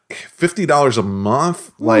 $50 a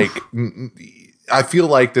month, like, I feel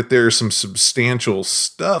like that there's some substantial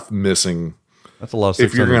stuff missing. That's a lot of $600.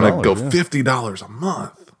 If you're going to go $50 a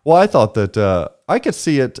month. Well, I thought that I could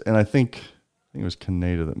see it, and I think it was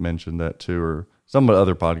Kaneda that mentioned that too, or some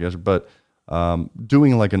other podcast, but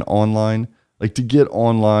doing like an online, like to get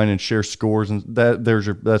online and share scores, and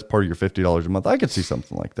that's part of your $50 a month. I could see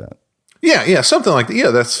something like that. Yeah, something like that. Yeah,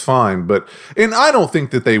 that's fine. And I don't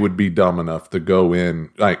think that they would be dumb enough to go in,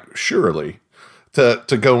 like, surely,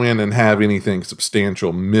 to go in and have anything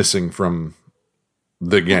substantial missing from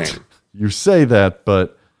the game. You say that,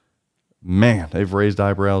 but man, they've raised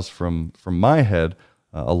eyebrows from my head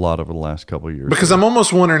a lot over the last couple of years. Because I'm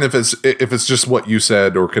almost wondering if it's just what you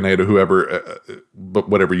said, or Kaneda, whoever, but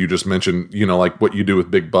whatever you just mentioned, like what you do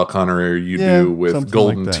with Big Buck Hunter, or you do with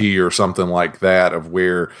Golden like Tee, or something like that, of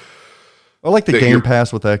where. Or like the Game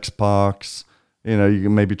Pass with Xbox, you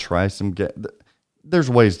can maybe try some. There's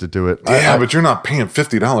ways to do it. Yeah, but you're not paying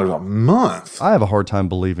 $50 a month. I have a hard time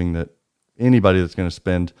believing that anybody that's going to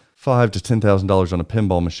spend $5,000 to $10,000 on a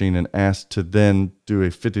pinball machine and ask to then do a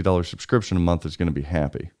 $50 subscription a month is going to be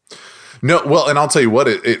happy. No, well, and I'll tell you what,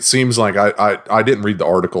 it seems like I didn't read the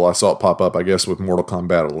article. I saw it pop up, I guess, with Mortal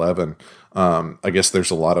Kombat 11. I guess there's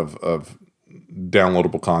a lot of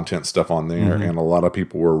downloadable content stuff on there, and a lot of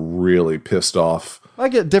people were really pissed off. I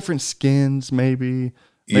get different skins, maybe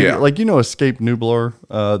Yeah. like, Escape Nublar,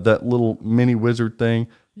 that little mini wizard thing.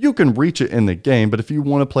 You can reach it in the game, but if you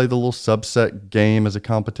want to play the little subset game as a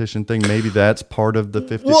competition thing, maybe that's part of the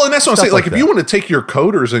 50. Well, and that's what I'm saying. Like, if that. you want to take your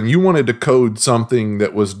coders and you wanted to code something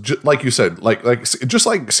that was like you said, like just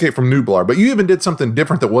like Escape from Nublar, but you even did something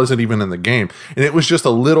different that wasn't even in the game, and it was just a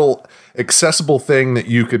little accessible thing that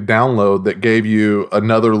you could download that gave you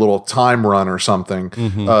another little time run or something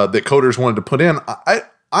that coders wanted to put in.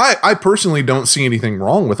 I personally don't see anything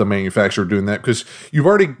wrong with a manufacturer doing that, because you've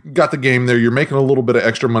already got the game there. You're making a little bit of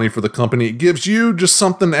extra money for the company. It gives you just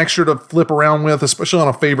something extra to flip around with, especially on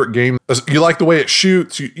a favorite game. You like the way it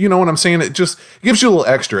shoots. You know what I'm saying? It just gives you a little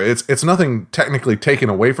extra. It's nothing technically taken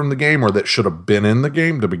away from the game or that should have been in the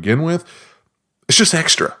game to begin with. It's just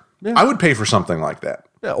extra. Yeah. I would pay for something like that.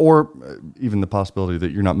 Yeah, or even the possibility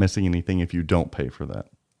that you're not missing anything if you don't pay for that.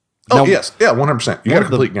 Oh, yes. Yeah, 100%. You got a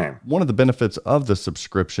complete game. One of the benefits of the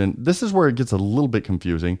subscription, this is where it gets a little bit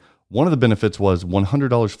confusing. One of the benefits was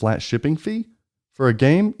 $100 flat shipping fee for a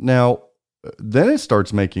game. Now, then it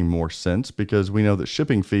starts making more sense, because we know that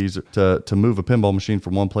shipping fees to move a pinball machine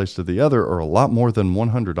from one place to the other are a lot more than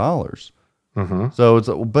 $100.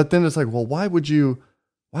 So but then it's like, well, why would you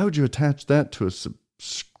attach that to a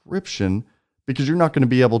subscription? Because you're not going to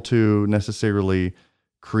be able to necessarily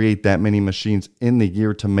create that many machines in the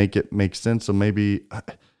year to make it make sense. So maybe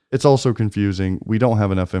it's also confusing. We don't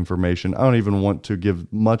have enough information. I don't even want to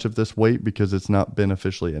give much of this weight because it's not been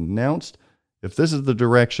officially announced. If this is the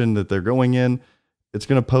direction that they're going in, it's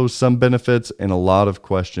going to pose some benefits and a lot of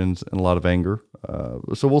questions and a lot of anger.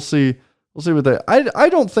 So we'll see. We'll see what they. I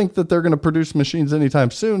don't think that they're going to produce machines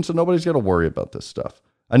anytime soon, so nobody's got to worry about this stuff.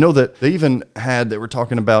 I know that they were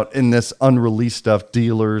talking about in this unreleased stuff,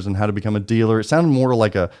 dealers and how to become a dealer. It sounded more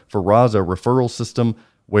like a Faraza referral system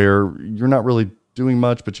where you're not really doing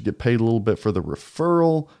much, but you get paid a little bit for the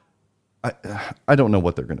referral. I don't know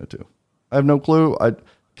what they're going to do. I have no clue.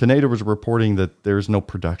 Canada was reporting that there's no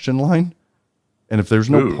production line. And if there's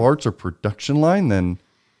no parts or production line,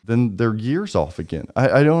 then their year's off again.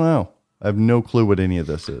 I don't know. I have no clue what any of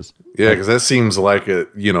this is. Yeah, because that seems like a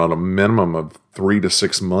minimum of 3 to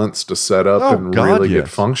 6 months to set up really get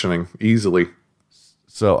functioning easily.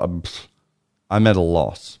 So I'm at a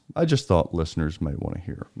loss. I just thought listeners may want to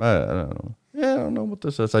hear. I don't know. Yeah, I don't know what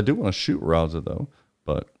this is. I do want to shoot Raza though,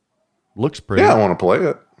 but looks pretty. Yeah, I want to play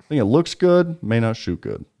it. I think it looks good. May not shoot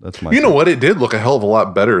good. That's my. You know what? It did look a hell of a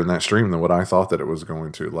lot better in that stream than what I thought that it was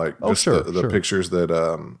going to. Like the pictures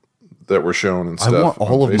that were shown and stuff. I want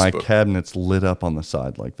all of my cabinets lit up on the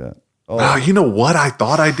side like that. Oh, you know what? I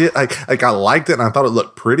thought I did. I liked it and I thought it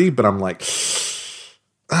looked pretty, but I'm like,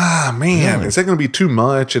 man, is that going to be too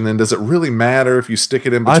much? And then does it really matter if you stick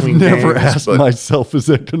it in between games? I've never asked myself, is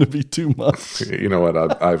that going to be too much? You know what?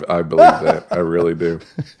 I believe that. I really do.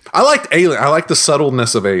 I liked Alien. I like the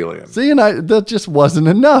subtleness of Alien. See, and that just wasn't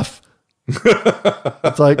enough.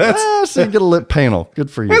 It's like, so you get a lit panel.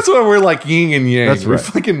 Good for you. That's why we're like yin and yang. That's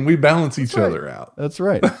right. We balance each other out. That's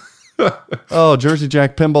right. Oh, Jersey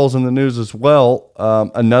Jack Pinball's in the news as well.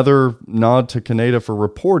 Another nod to Canada for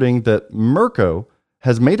reporting that Mirko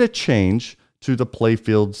has made a change to the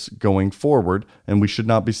playfields going forward, and we should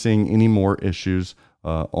not be seeing any more issues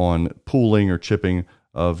on pooling or chipping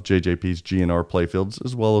of JJP's GNR playfields,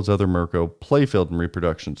 as well as other Mirko playfield and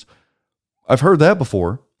reproductions. I've heard that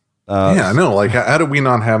before. Yeah, I know. Like, how do we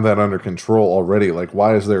not have that under control already? Like,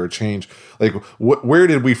 why is there a change? Like, where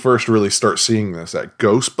did we first really start seeing this? At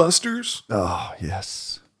Ghostbusters? Oh,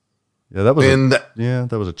 yes. Yeah, that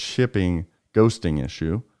was a chipping ghosting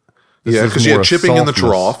issue. Because you had chipping in the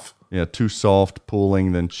trough. Yeah, too soft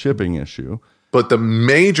pulling, then chipping issue. But the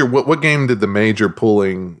major, what game did the major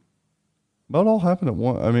pulling? Well, it all happened at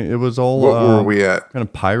once. I mean, it was all. What were we at? Kind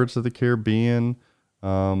of Pirates of the Caribbean.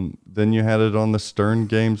 Then you had it on the Stern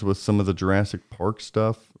games with some of the Jurassic Park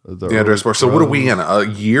stuff. Jurassic Park. So what are we in? A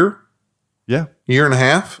year? Yeah. Year and a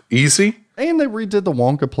half? Easy? And they redid the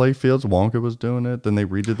Wonka playfields. Wonka was doing it. Then they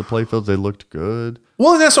redid the playfields. They looked good.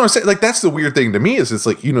 Well, that's what I'm saying. Like, that's the weird thing to me is it's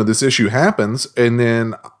like, this issue happens. And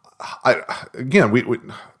then, we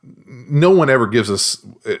no one ever gives us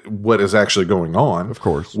what is actually going on. Of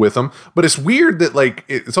course. With them. But it's weird that, like,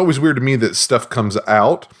 it's always weird to me that stuff comes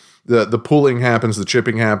out. The pooling happens, the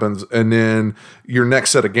chipping happens, and then your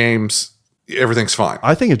next set of games, everything's fine.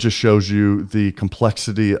 I think it just shows you the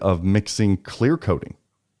complexity of mixing clear coating.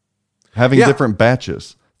 Having different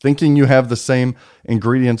batches. Thinking you have the same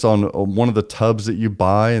ingredients on one of the tubs that you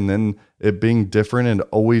buy, and then it being different and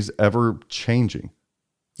always ever changing.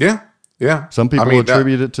 Yeah. Some people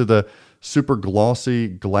attribute it to super glossy,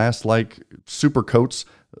 glass-like super coats,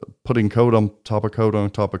 putting coat on top of coat on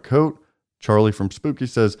top of coat. Charlie from Spooky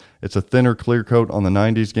says it's a thinner clear coat on the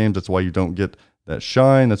 90s games. That's why you don't get that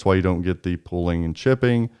shine. That's why you don't get the pulling and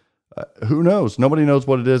chipping. Who knows? Nobody knows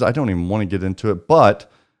what it is. I don't even want to get into it. But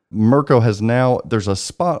Mirko has now, there's a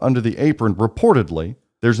spot under the apron, reportedly.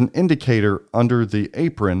 There's an indicator under the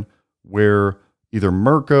apron where either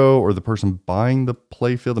Mirko or the person buying the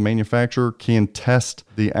playfield, the manufacturer, can test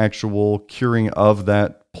the actual curing of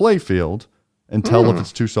that playfield and tell if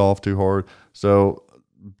it's too soft, too hard. So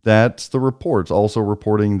that's the reports. Also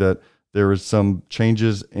reporting that there is some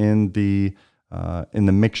changes in the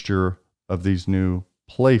mixture of these new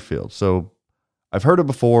playfields. So I've heard it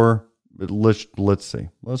before. But let's see.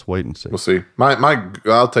 Let's wait and see. We'll see.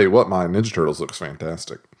 I'll tell you what. My Ninja Turtles looks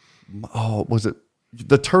fantastic. Oh, was it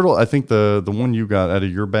the turtle? I think the one you got out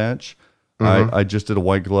of your batch. I just did a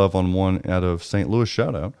white glove on one out of St. Louis.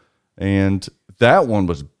 Shout out, and that one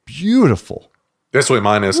was beautiful. That's the way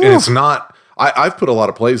mine is, and it's not. I've put a lot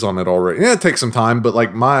of plays on it already. Yeah, it takes some time, but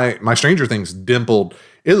like my Stranger Things dimpled.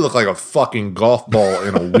 It looked like a fucking golf ball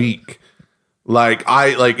in a week.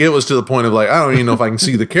 It was to the point of I don't even know if I can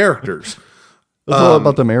see the characters. It's all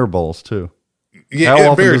about them air balls too. Yeah,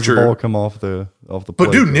 how often very does true. the ball come off the But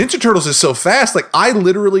plate? dude, Ninja Turtles is so fast. I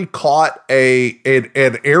literally caught an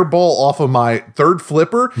air ball off of my third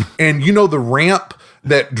flipper, and the ramp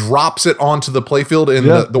that drops it onto the playfield in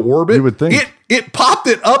the orbit. You would think it popped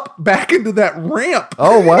it up back into that ramp.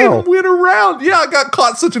 Oh wow! And went around. Yeah, I got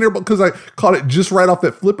caught such an air ball because I caught it just right off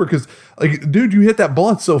that flipper. Because dude, you hit that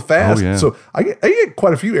ball, it's so fast. Oh, yeah. So I get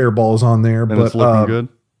quite a few air balls on there, And but it's looking good.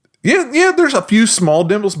 Yeah, there's a few small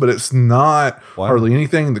dimples, but it's not hardly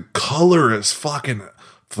anything. The color is fucking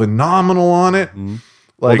phenomenal on it.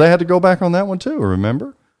 Well, they had to go back on that one too.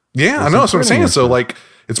 Remember? Yeah, I know. That's what I'm saying. So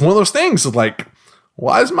it's one of those things.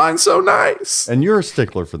 Why is mine so nice? And you're a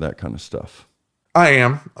stickler for that kind of stuff. I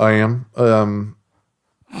am.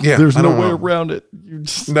 Yeah, There's no way around it. You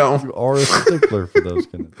are a stickler for those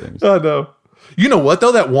kind of things. I know. You know what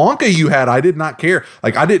though? That Wonka you had, I did not care.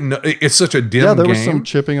 I didn't know. It's such a dim game. Yeah, there was some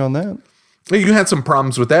chipping on that. You had some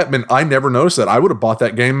problems with that, but I never noticed that. I would have bought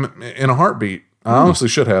that game in a heartbeat. I honestly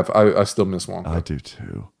should have. I still miss Wonka. I do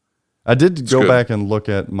too. I did go back and look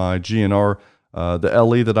at my GNR, the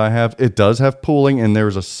LE that I have. It does have pulling, and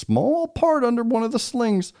there's a small part under one of the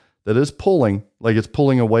slings that is pulling, like it's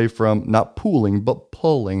pulling away from, not pooling, but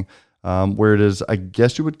pulling, where it is, I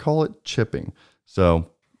guess you would call it chipping.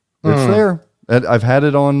 So it's there. And I've had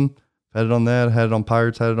it on that, had it on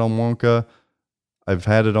Pirates, had it on Wonka. I've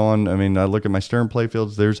had it on, I look at my Stern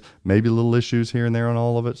playfields, there's maybe little issues here and there on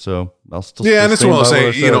all of it. So I'll still and that's what I was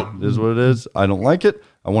saying. It is what it is. I don't like it.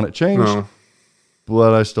 I want it changed,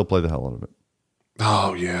 but I still play the hell out of it.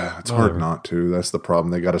 Oh, yeah. It's hard not to. That's the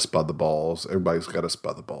problem. They got to spud the balls. Everybody's got to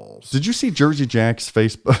spud the balls. Did you see Jersey Jack's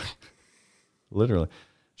Facebook? Literally.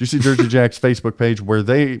 Did you see Jersey Jack's Facebook page where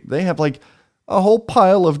they have a whole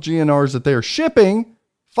pile of GNRs that they are shipping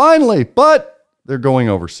finally, but they're going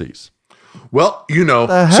overseas? Well,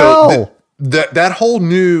 the hell? So that whole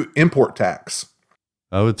new import tax.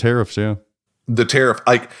 Oh, the tariffs, yeah. The tariff,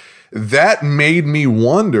 that made me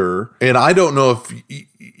wonder, and I don't know if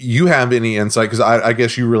you have any insight, because I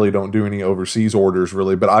guess you really don't do any overseas orders,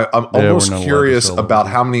 really, but I'm almost curious about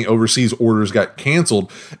how many overseas orders got canceled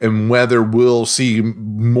and whether we'll see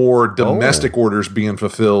more domestic orders being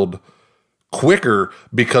fulfilled quicker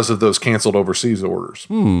because of those canceled overseas orders.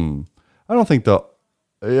 I don't think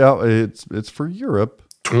it's for Europe.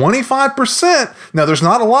 25%. Now, there's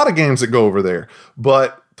not a lot of games that go over there,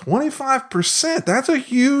 but 25%, that's a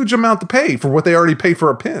huge amount to pay for what they already paid for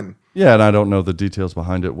a pin. Yeah, and I don't know the details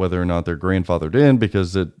behind it, whether or not they're grandfathered in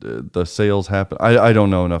because the sales happen. I don't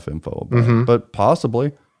know enough info about it, but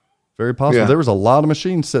possibly, very possible. Yeah. There was a lot of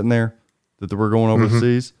machines sitting there that were going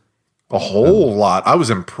overseas. A whole lot. I was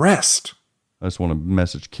impressed. I just want to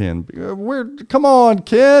message Ken. Come on,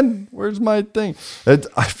 Ken. Where's my thing?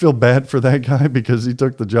 I feel bad for that guy because he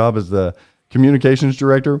took the job as the communications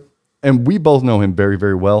director, and we both know him very,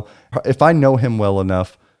 very well. If I know him well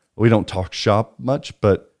enough, we don't talk shop much,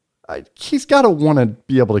 but he's got to want to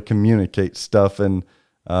be able to communicate stuff, and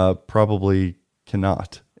probably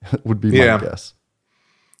cannot, would be my guess.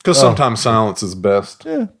 Because sometimes silence is best.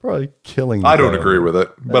 Yeah, probably killing. I don't agree with it,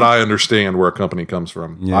 but I understand where a company comes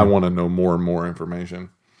from. Yeah. I want to know more and more information.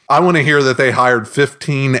 I want to hear that they hired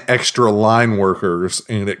 15 extra line workers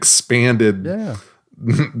and expanded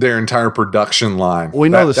their entire production line. We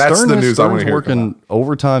know that's the news I want to hear. Working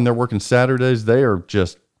overtime. They're working Saturdays. They are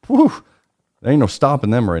just, there ain't no stopping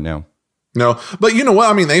them right now. No, but you know what?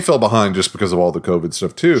 I mean, they fell behind just because of all the COVID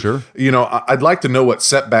stuff too. Sure. You know, I'd like to know what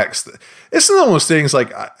setbacks. It's one of those things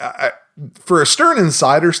like for a Stern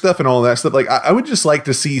Insider stuff and all that stuff. Like I would just like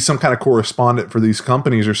to see some kind of correspondent for these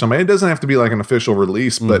companies or somebody. It doesn't have to be like an official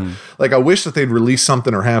release, but like I wish that they'd release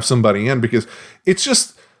something or have somebody in, because it's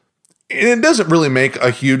just. It doesn't really make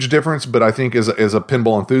a huge difference, but I think as a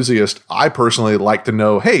pinball enthusiast, I personally like to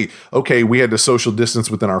know, hey, okay, we had to social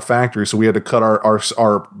distance within our factory, so we had to cut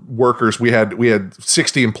our workers. We had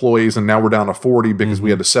 60 employees, and now we're down to 40 because we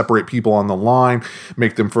had to separate people on the line,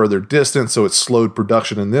 make them further distance, so it slowed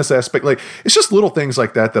production in this aspect. Like, it's just little things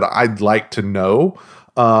like that I'd like to know.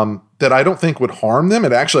 That I don't think would harm them.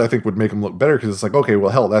 It actually, I think, would make them look better, because it's like, okay, well,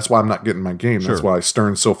 hell, that's why I'm not getting my game. That's why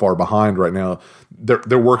Stern's so far behind right now.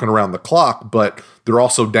 They're working around the clock, but they're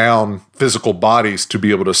also down physical bodies to be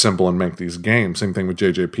able to assemble and make these games. Same thing with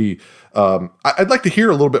JJP. I'd like to hear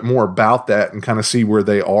a little bit more about that and kind of see where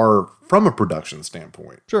they are from a production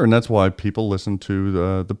standpoint. Sure, and that's why people listen to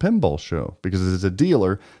the Pinball Show, because as a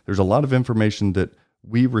dealer, there's a lot of information that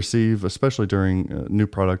we receive, especially during new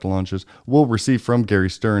product launches, we'll receive from Gary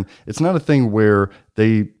Stern. It's not a thing where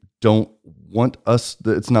they don't want us.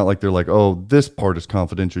 It's not like they're like, oh, this part is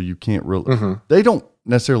confidential, you can't really. They don't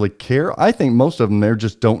necessarily care. I think most of them there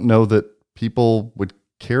just don't know that people would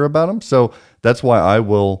care about them. So that's why I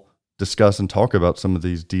will discuss and talk about some of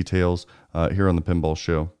these details here on the Pinball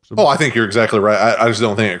Show. So, I think you're exactly right. I just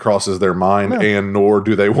don't think it crosses their mind, and nor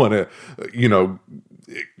do they want to,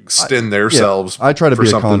 extend themselves. I try to be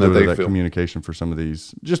a conduit that of that communication for some of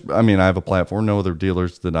these. I have a platform. No other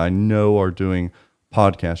dealers that I know are doing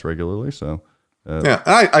podcasts regularly. So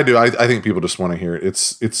I do. I think people just want to hear it.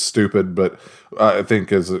 It's stupid, but I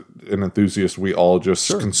think as an enthusiast, we all just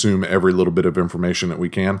consume every little bit of information that we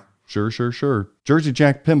can. Sure. Jersey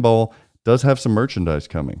Jack Pinball does have some merchandise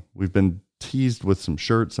coming. We've been teased with some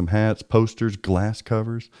shirts, some hats, posters, glass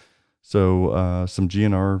covers. So some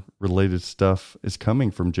GNR related stuff is coming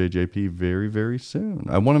from JJP very, very soon.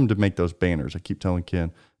 I want him to make those banners. I keep telling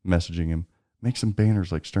Ken, messaging him, make some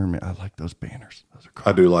banners like Stern. I like those banners. Those are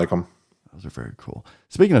cool. I do like them. Those are very cool.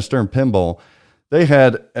 Speaking of Stern Pinball, they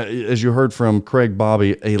had, as you heard from Craig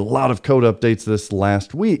Bobby, a lot of code updates this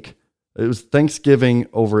last week. It was Thanksgiving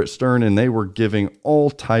over at Stern, and they were giving all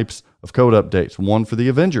types of code updates. One for the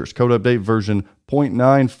Avengers, code update version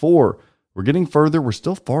 0.94. We're getting further. We're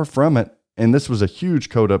still far from it. And this was a huge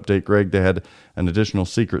code update, Greg. They had an additional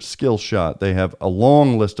secret skill shot. They have a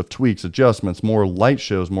long list of tweaks, adjustments, more light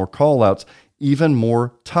shows, more callouts, even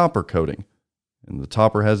more topper coding. And the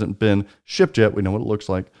topper hasn't been shipped yet. We know what it looks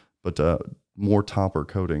like, but more topper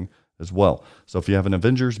coding as well. So if you have an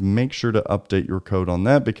Avengers, make sure to update your code on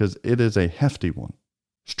that, because it is a hefty one.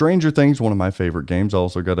 Stranger Things, one of my favorite games,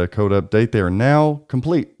 also got a code update. They are now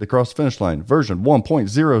complete. They crossed the finish line. Version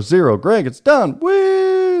 1.00. Greg, it's done.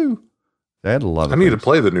 Woo! They had a lot of I need to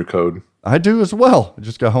play the new code. I do as well. I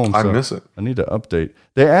just got home. I miss it. I need to update.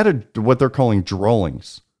 They added what they're calling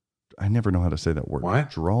drawings. I never know how to say that word.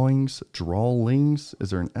 What? Drawings? Drawlings?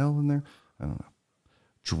 Is there an L in there? I don't know.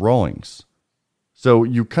 Drawings. So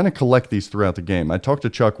you kind of collect these throughout the game. I talked to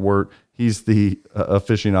Chuck Wirt. He's the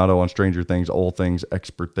aficionado on Stranger Things, all things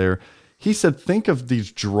expert there. He said, think of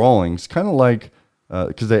these drawings kind of like,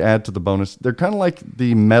 because they add to the bonus, they're kind of like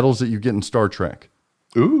the medals that you get in Star Trek.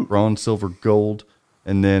 Ooh. Bronze, silver, gold.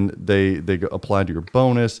 And then they apply to your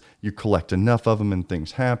bonus. You collect enough of them and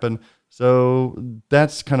things happen. So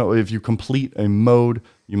that's kind of, if you complete a mode,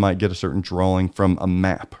 you might get a certain drawing from a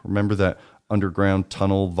map. Remember that underground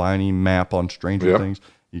tunnel viney map on Stranger Things?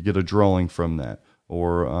 You get a drawing from that.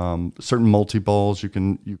 Or certain multi-balls, you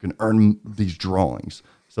can earn these drawings.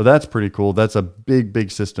 So that's pretty cool. That's a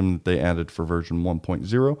big system that they added for version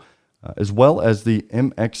 1.0, as well as the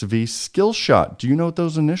MXV skill shot. Do you know what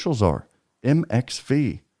those initials are?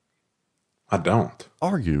 MXV. I don't.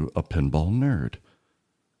 Are you a pinball nerd?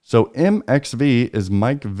 So MXV is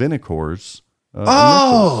Mike Vinicor's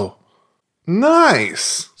initials.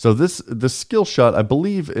 Nice. So the skill shot, I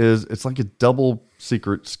believe, it's like a double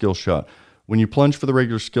secret skill shot. When you plunge for the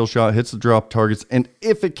regular skill shot, hits the drop targets, and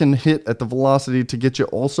if it can hit at the velocity to get you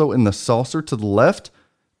also in the saucer to the left,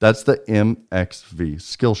 that's the MXV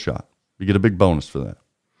skill shot. You get a big bonus for that.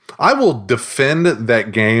 I will defend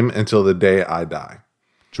that game until the day I die.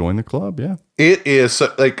 Join the club, yeah. It is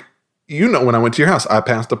like, when I went to your house, I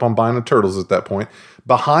passed up on buying the turtles at that point.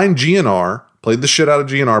 Behind GNR, played the shit out of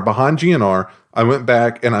GNR. Behind GNR, I went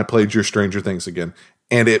back and I played your Stranger Things again.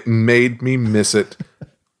 And it made me miss it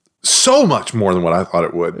so much more than what I thought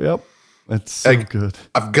it would. Yep. It's so good.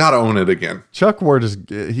 I've got to own it again. Chuck Ward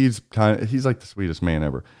he's like the sweetest man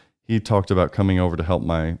ever. he talked about coming over to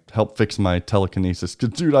help fix my telekinesis. 'Cause,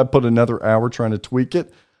 dude, I put another hour trying to tweak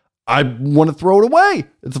it. I want to throw it away.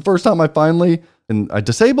 It's the first time I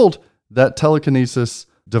disabled that telekinesis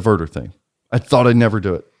diverter thing. I thought I'd never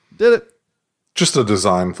do it. Did it. Just a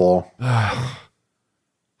design flaw.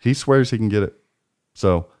 He swears he can get it.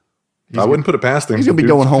 So I wouldn't put it past him. He's going to be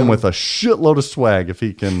going home with a shitload of swag if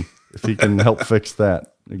he can help fix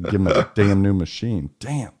that. Give him a damn new machine.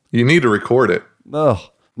 Damn. You need to record it. Ugh.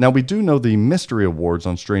 Now, we do know the Mystery Awards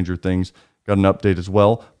on Stranger Things got an update as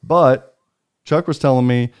well, but Chuck was telling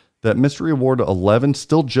me that Mystery Award 11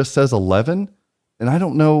 still just says 11, and I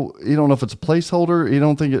don't know. You don't know if it's a placeholder. You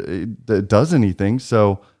don't think it does anything,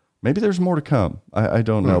 so maybe there's more to come. I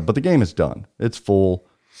don't know, but the game is done. It's full.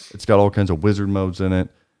 It's got all kinds of wizard modes in it.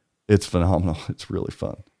 It's phenomenal. It's really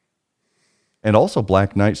fun. And also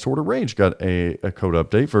Black Knight Sword of Rage got a code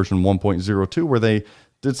update, version 1.02, where they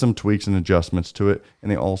did some tweaks and adjustments to it,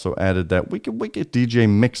 and they also added that Wicked DJ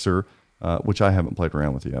Mixer, which I haven't played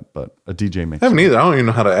around with yet, but a DJ Mixer. I haven't either. I don't even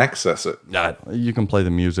know how to access it. You can play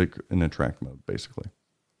the music in the track mode, basically.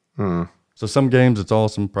 So some games, it's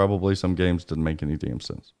awesome. Probably some games didn't make any damn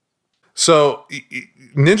sense. So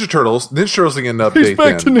Ninja Turtles are getting an update. He's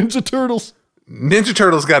back to Ninja Turtles. Ninja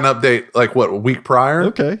Turtles got an update like what, a week prior?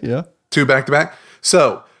 Okay, yeah. 2 back to back.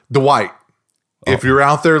 So Dwight, if you're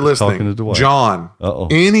out there listening, John,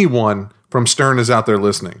 anyone from Stern is out there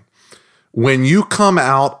listening. When you come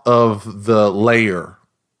out of the layer,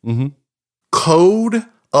 code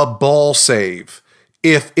a ball save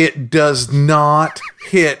if it does not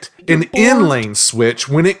hit an in-lane switch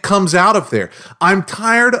when it comes out of there. I'm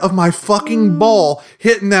tired of my fucking ball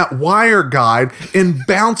hitting that wire guide and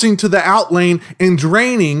bouncing to the out lane and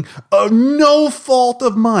draining. No fault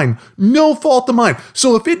of mine. No fault of mine.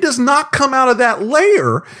 So if it does not come out of that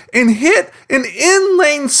layer and hit an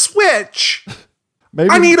in-lane switch,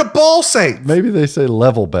 I need a ball save. Maybe they say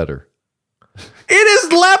level better. It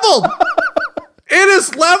is leveled. It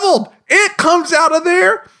is leveled. It comes out of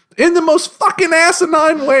there in the most fucking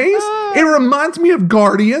asinine ways. It reminds me of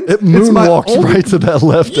Guardians. It moonwalks right to that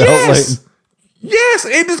left out lane. Yes,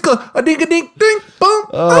 it just goes a ding, ding, boom.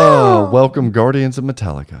 Oh, welcome Guardians of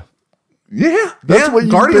Metallica. Yeah, that's what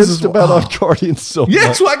you bitched about on Guardians so much.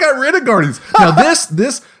 Yes, well, I got rid of Guardians. Now this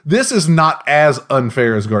is not as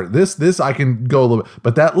unfair as Guardians. This I can go a little bit,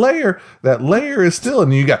 but that layer is still,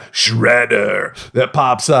 and you got Shredder that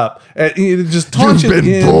pops up, and it just taunts you. You've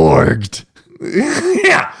been Borged.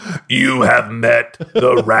 Yeah, you have met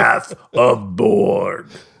the wrath of Borg.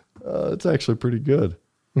 It's actually pretty good.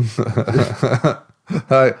 I'm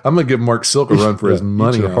gonna give Mark Silk a run for his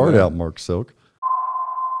money. Eat your heart out, Mark Silk.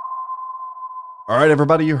 All right,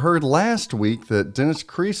 everybody, you heard last week that Dennis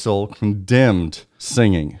Kriesel condemned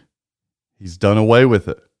singing. He's done away with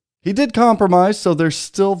it. He did compromise, so there's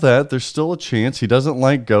still that. There's still a chance. He doesn't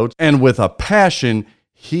like goats. And with a passion,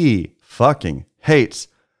 he fucking hates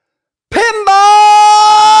pinball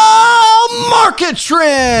market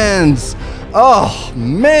trends. Oh,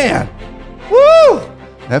 man. Woo!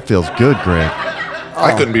 That feels good, Greg.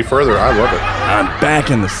 I couldn't be further. I love it. I'm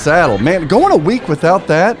back in the saddle. Man, going a week without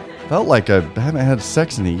that felt like I haven't had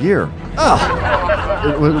sex in a year.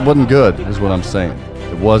 It wasn't good, is what I'm saying.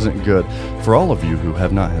 It wasn't good. For all of you who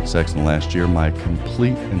have not had sex in the last year, my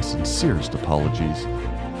complete and sincerest apologies.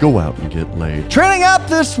 Go out and get laid. Trending up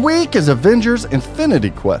this week is Avengers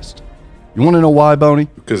Infinity Quest. You want to know why, Boney?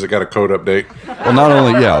 Because it got a code update. Well, not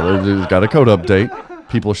only, it's got a code update.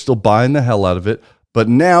 People are still buying the hell out of it. But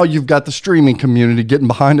now you've got the streaming community getting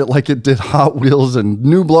behind it like it did Hot Wheels and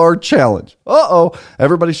Nublar Challenge.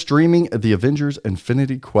 Everybody's streaming the Avengers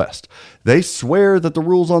Infinity Quest. They swear that the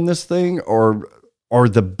rules on this thing are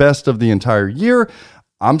the best of the entire year.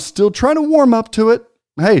 I'm still trying to warm up to it.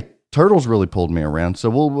 Hey, Turtles really pulled me around,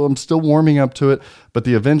 so I'm still warming up to it. But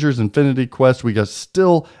the Avengers Infinity Quest, we got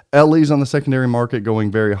still LEs on the secondary market going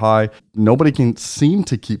very high. Nobody can seem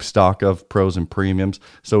to keep stock of pros and premiums,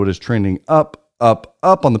 so it is trending up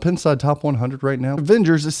on the Pinside Top 100 right now.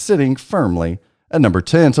 Avengers is sitting firmly at number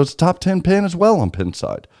 10, so it's a top 10 pin as well on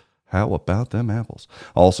Pinside. How about them apples?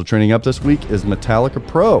 Also trending up this week is Metallica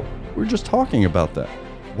Pro. We were just talking about that.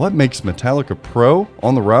 What makes Metallica Pro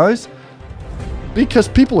on the rise? Because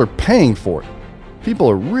people are paying for it. People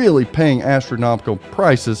are really paying astronomical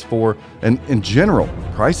prices for, and in general,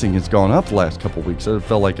 pricing has gone up the last couple of weeks. I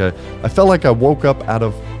felt like I woke up out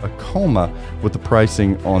of a coma with the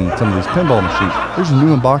pricing on some of these pinball machines. There's a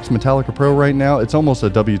new unboxed Metallica Pro right now. It's almost a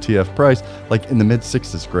WTF price, like in the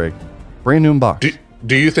mid-60s, Greg. Brand new unbox.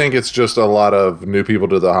 Do you think it's just a lot of new people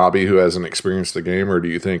to the hobby who hasn't experienced the game, or do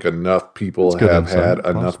you think enough people have had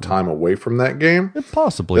enough time away from that game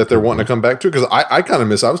possibly that they're wanting to come back to? Because I kind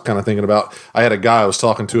of I was kind of thinking about, I had a guy I was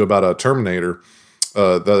talking to about a Terminator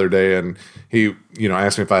the other day, and he,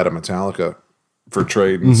 asked me if I had a Metallica for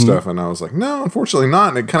trade and stuff, and I was like, no, unfortunately not.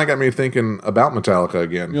 And it kind of got me thinking about Metallica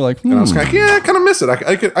again. You're like, and I was kind of I kind of miss it.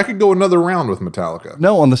 I could go another round with Metallica.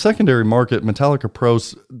 No, on the secondary market, Metallica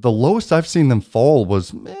Pros, the lowest I've seen them fall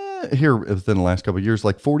was here within the last couple of years,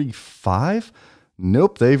 like 45.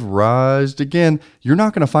 Nope, they've rised again. You're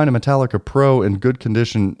not going to find a Metallica Pro in good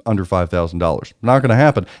condition under $5,000. Not going to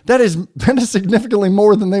happen. That is significantly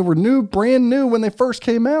more than they were brand new when they first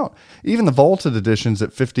came out. Even the vaulted editions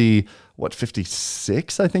at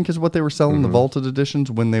 56, I think is what they were selling the vaulted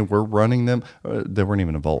editions when they were running them. They weren't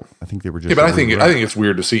even a vault. I think they were just. Yeah, but I think it's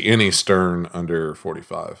weird to see any Stern under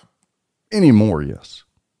 45 anymore. Yes,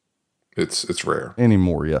 it's rare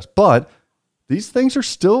anymore. Yes, but. These things are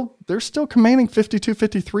still commanding 52,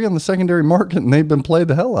 53 on the secondary market, and they've been played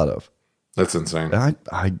the hell out of. That's insane. I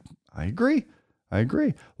agree.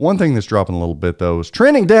 One thing that's dropping a little bit, though, is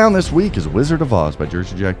trending down this week is Wizard of Oz by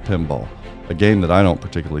Jersey Jack Pinball, a game that I don't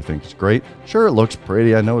particularly think is great. Sure, it looks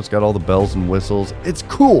pretty. I know it's got all the bells and whistles. It's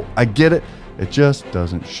cool. I get it. It just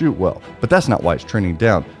doesn't shoot well. But that's not why it's trending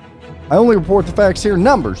down. I only report the facts here.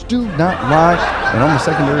 Numbers do not lie. And on the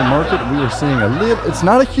secondary market, we are seeing it's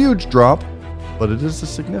not a huge drop, but it is a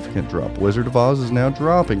significant drop. Wizard of Oz is now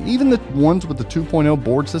dropping. Even the ones with the 2.0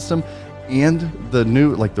 board system and the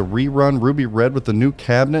new, like the rerun Ruby Red with the new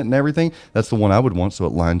cabinet and everything, that's the one I would want, so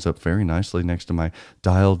it lines up very nicely next to my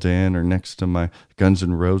Dialed In or next to my Guns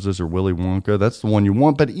N' Roses or Willy Wonka. That's the one you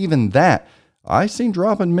want, but even that, I seen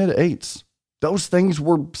dropping mid-8s. Those things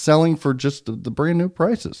were selling for just the brand new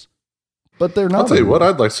prices. But they're not. I'll tell you what,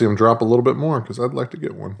 I'd like to see them drop a little bit more because I'd like to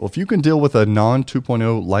get one. Well, if you can deal with a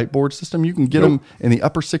non-2.0 light board system, you can get them in the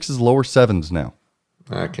upper 6s, lower 7s now.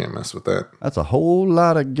 I can't mess with that. That's a whole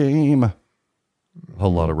lot of game. A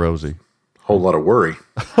whole lot of Rosie. A whole lot of worry.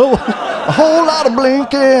 A whole lot of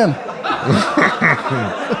blinking.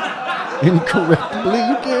 Incorrect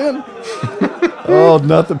blinking. Oh,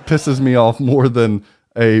 nothing pisses me off more than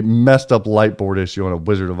a messed up light board issue on a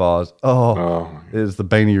Wizard of Oz. Oh, it is the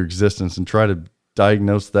bane of your existence, and try to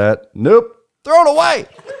diagnose that. Nope. Throw it away.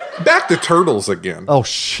 Back to Turtles again. Oh,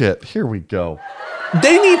 shit. Here we go.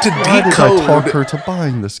 They need to Why decode. did I talk her to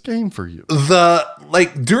buying this game for you?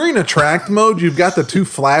 During attract mode, you've got the two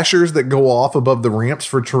flashers that go off above the ramps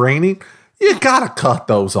for training. You gotta cut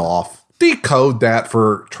those off. Decode that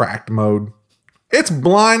for tracked mode. It's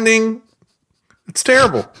blinding. It's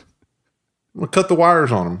terrible. I'm going to cut the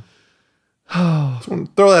wires on them. Just want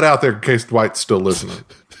to throw that out there in case Dwight's still listening.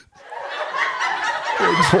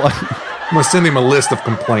 I'm going to send him a list of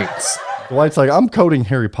complaints. Dwight's like, I'm coding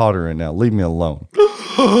Harry Potter right now. Leave me alone.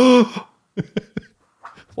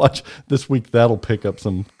 Watch this week. That'll pick up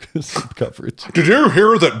some coverage. Did you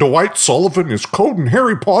hear that Dwight Sullivan is coding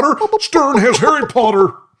Harry Potter? Stern has Harry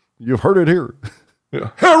Potter. You've heard it here. Yeah.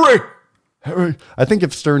 Harry. I think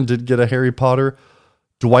if Stern did get a Harry Potter,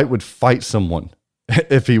 Dwight would fight someone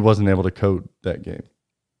if he wasn't able to code that game.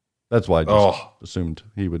 That's why I just assumed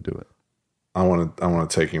he would do it. I want to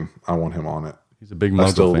take him. I want him on it. He's a big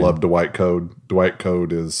I still fan. love Dwight Code. Dwight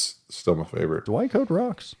Code is still my favorite. Dwight Code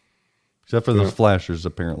rocks. Except for those flashers,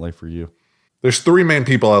 apparently, for you. There's three main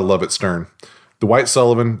people I love at Stern. Dwight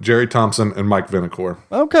Sullivan, Jerry Thompson, and Mike Vinicor.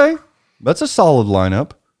 Okay. That's a solid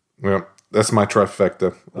lineup. Yeah, that's my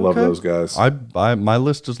trifecta. I love those guys. My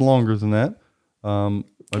list is longer than that. I've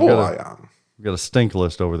got a stink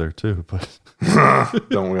list over there too, but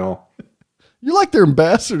don't we all? You like their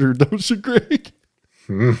ambassador, don't you, Greg?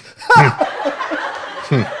 Makes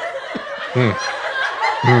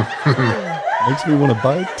me want to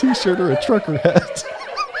buy a t-shirt or a trucker hat.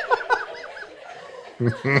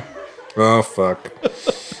 Oh, fuck.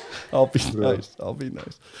 I'll be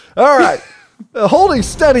nice. All right. Holding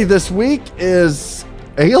steady this week is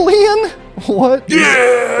Alien? What?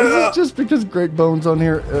 Yeah! Is it just because Greg Bone's on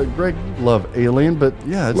here? Greg, love Alien, but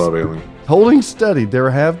yeah. Love Alien. Holding steady. There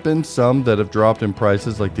have been some that have dropped in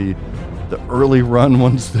prices, like the early run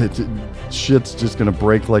ones that shit's just going to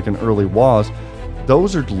break like an early WAS.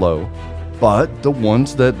 Those are low. But the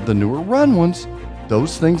ones the newer run ones,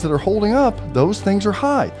 those things that are holding up, those things are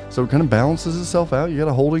high. So it kind of balances itself out. You got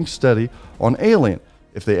a holding steady on Alien.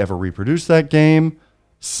 If they ever reproduce that game,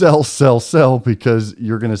 sell, because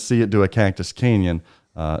you're going to see it do a Cactus Canyon.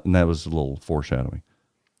 And that was a little foreshadowing.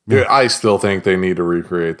 Dude, I still think they need to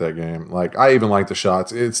recreate that game. Like, I even like the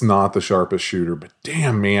shots. It's not the sharpest shooter, but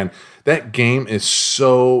damn, man, that game is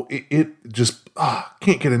so... It just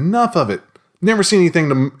can't get enough of it. never seen anything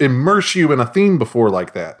to immerse you in a theme before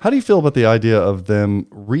like that. How do you feel about the idea of them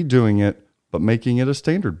redoing it, but making it a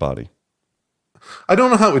standard body? I don't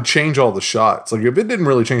know how it would change all the shots. Like if it didn't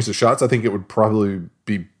really change the shots, I think it would probably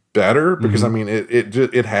be better because I mean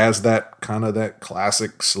it has that kind of that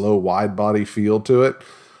classic slow wide body feel to it.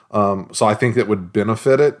 So I think that would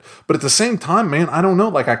benefit it. But at the same time, man, I don't know.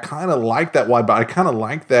 Like I kind of like that wide body. I kind of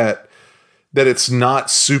like that it's not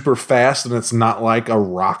super fast and it's not like a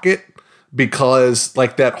rocket, because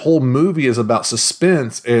like that whole movie is about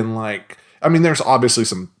suspense and like, I mean, there's obviously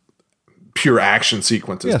some pure action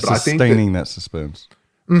sequences, but I think sustaining that suspense.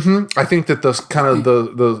 I think that the kind of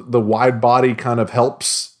the wide body kind of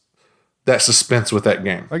helps that suspense with that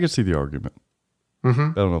game. I can see the argument. I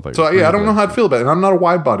don't know if I. So yeah, I don't know how I'd feel about it. And I'm not a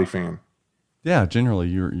wide body fan. Yeah, generally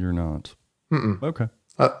you're not. Okay.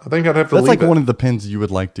 I think I'd have to. That's leave like one of the pins you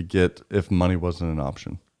would like to get if money wasn't an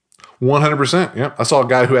option. 100%. Yeah, I saw a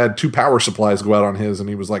guy who had 2 power supplies go out on his, and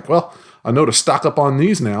he was like, "Well, I know to stock up on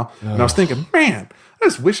these now." And I was thinking, man, I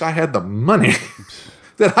just wish I had the money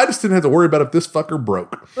that I just didn't have to worry about if this fucker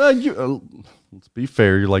broke. Let's be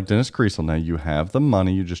fair. You're like Dennis Creasel now. You have the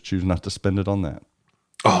money. You just choose not to spend it on that.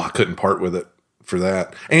 Oh, I couldn't part with it for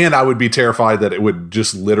that. And I would be terrified that it would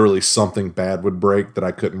just literally something bad would break that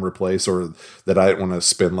I couldn't replace, or that I didn't want to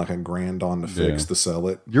spend like $1,000 on to fix to sell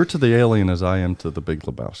it. You're to the Alien as I am to the Big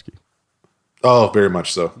Lebowski. Oh, very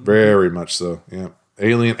much so. Very much so. Yeah.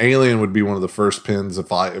 Alien would be one of the first pins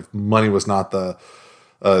if money was not the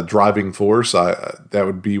driving force.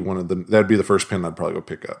 That'd be the first pin I'd probably go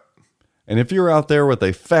pick up. And if you're out there with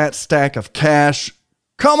a fat stack of cash,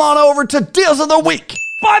 come on over to Deals of the Week.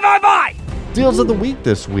 Buy! Deals of the Week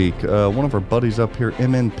this week. One of our buddies up here,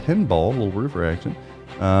 MN Pinball, a little river action.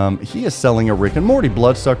 He is selling a Rick and Morty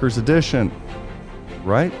Bloodsuckers edition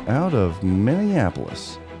right out of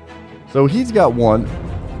Minneapolis. So he's got one.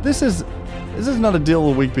 This is not a deal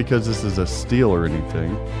of the week because this is a steal or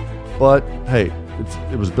anything. But hey,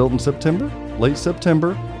 it was built in September, late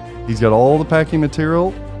September. He's got all the packing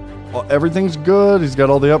material. Everything's good. He's got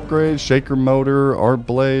all the upgrades, shaker motor, art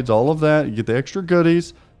blades, all of that. You get the extra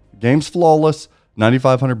goodies. Game's flawless.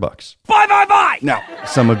 $9,500. Buy! Now,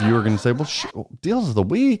 some of you are going to say, well, deals of the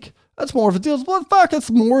week? That's more of a deal. What the fuck? It's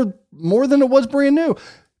more than it was brand new.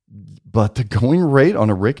 But the going rate on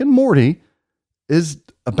a Rick and Morty is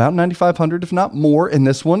about $9,500, if not more, and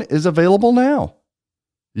this one is available now.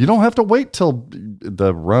 You don't have to wait till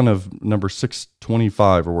the run of number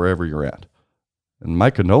 625 or wherever you're at. And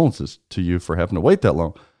my condolences to you for having to wait that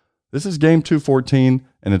long. This is game 214,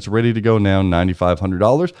 and it's ready to go now,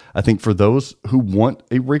 $9,500. I think for those who want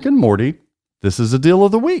a Rick and Morty, this is a deal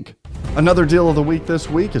of the week. Another deal of the week this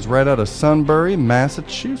week is right out of Sunbury,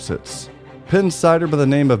 Massachusetts. Pinsider by the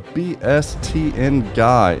name of BSTN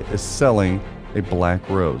Guy is selling a black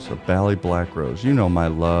rose, a Bally Black Rose. You know my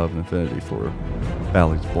love and affinity for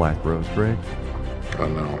Bally's Black Rose, Greg. I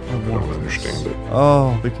know. I don't understand it.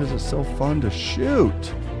 Oh, because it's so fun to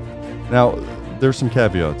shoot. Now, there's some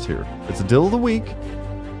caveats here. It's a deal of the week.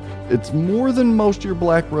 It's more than most of your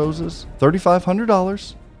black roses,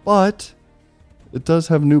 $3,500, but it does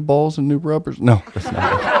have new balls and new rubbers. No, that's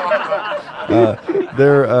not it.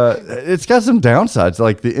 It's got some downsides.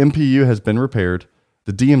 Like the MPU has been repaired.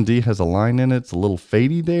 The DMD has a line in it. It's a little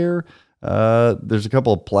fadey there. There's a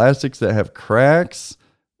couple of plastics that have cracks.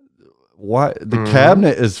 Why the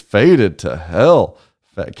cabinet is faded to hell.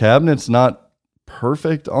 That cabinet's not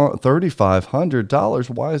perfect on $3,500.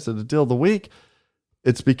 Why is it a deal of the week?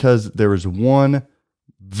 It's because there is one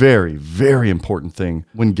very, very important thing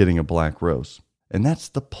when getting a black rose, and that's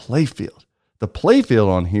the playfield. The playfield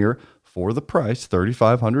on here for the price,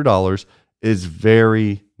 $3,500, is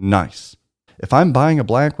very nice. If I'm buying a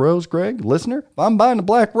black rose, Greg, listener, if I'm buying a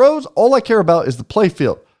black rose, all I care about is the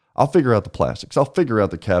playfield. I'll figure out the plastics. I'll figure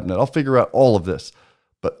out the cabinet. I'll figure out all of this.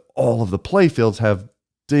 But all of the playfields have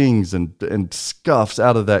dings and scuffs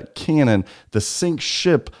out of that cannon. The sink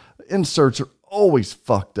ship inserts are always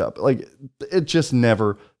fucked up. Like, it just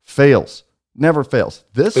never fails. Never fails.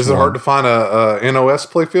 Is it hard to find a NOS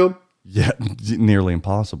playfield? Yeah, nearly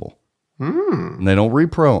impossible. And they don't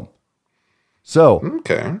repro them. So,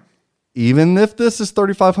 okay. Even if this is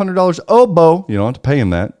 $3,500, oh, Bo, you don't have to pay him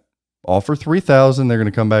that. Offer $3,000. They're going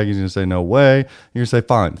to come back and he's going to say, no way. You're going to say,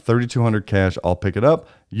 fine, $3,200 cash. I'll pick it up.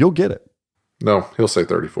 You'll get it. No, he'll say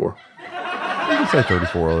 34. He can say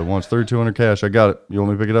 34 all he wants. $3,200 cash. I got it. You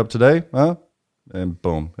want me to pick it up today? Huh? And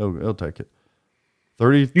boom, he'll take it.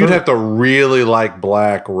 30. You'd have to really like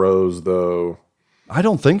black rose, though. I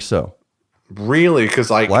don't think so. Really? Because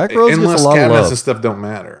like, black rose unless gets a lot cabinets of love. and stuff don't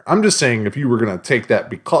matter. I'm just saying if you were going to take that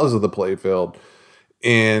because of the playfield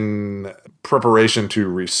in preparation to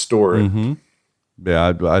restore it,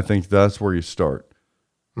 Yeah, I think that's where you start.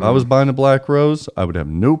 If I was buying a Black Rose, I would have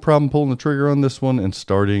no problem pulling the trigger on this one and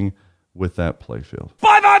starting with that playfield.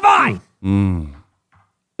 Bye.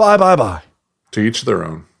 Bye. To each their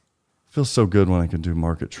own. Feels so good when I can do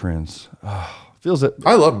market trends. I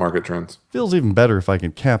love market trends. Feels even better if I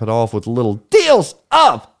can cap it off with little deals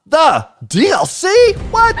of the DLC.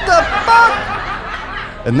 What the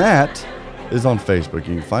fuck? And that is on Facebook.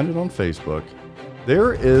 You can find it on Facebook.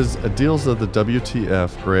 There is a deals of the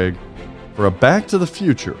WTF, Greg, for a Back to the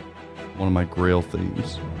Future. One of my Grail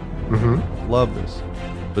themes. Love this.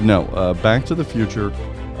 But no, Back to the Future.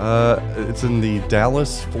 It's in the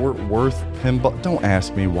Dallas-Fort Worth Pinball. Don't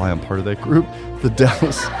ask me why I'm part of that group. The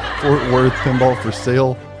Dallas-Fort Worth Pinball for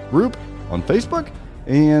Sale group on Facebook.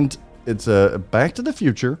 And it's a Back to the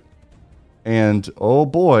Future. And oh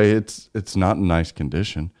boy, it's not in nice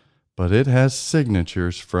condition. But it has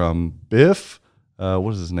signatures from Biff.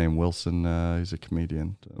 What is his name? Wilson. He's a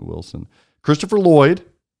comedian. Wilson. Christopher Lloyd.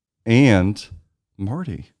 And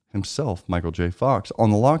Marty himself, Michael J. Fox, on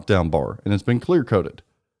the lockdown bar. And it's been clear-coated.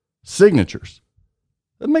 Signatures.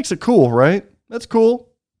 That makes it cool, right? That's cool.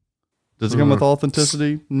 Does it come with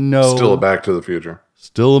authenticity? No. Still a Back to the Future.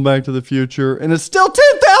 Still a Back to the Future. And it's still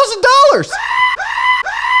 $10,000!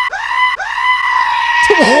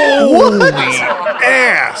 What?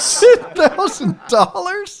 Ass!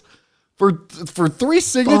 $10,000? For 3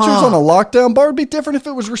 signatures on a lockdown bar? It'd be different if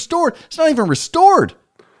it was restored. It's not even restored.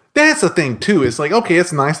 That's the thing, too. It's like, okay,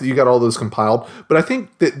 it's nice that you got all those compiled, but I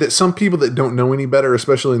think that some people that don't know any better,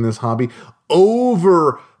 especially in this hobby,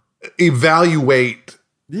 over-evaluate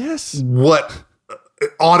what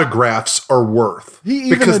autographs are worth.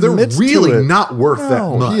 Because they're really not worth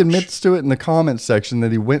that much. He admits to it in the comments section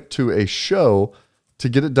that he went to a show to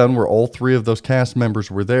get it done where all 3 of those cast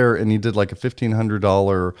members were there, and he did like a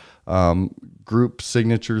 $1,500 group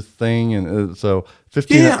signature thing, and so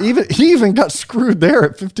he even got screwed there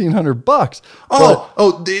at $1,500.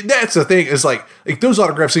 That's the thing. Is like those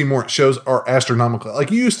autographs anymore at shows are astronomical. Like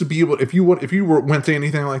you used to be able, if you went to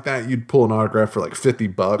anything like that, you'd pull an autograph for like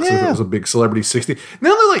 $50 if it was a big celebrity. $60.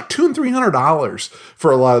 Now they're like $200 and $300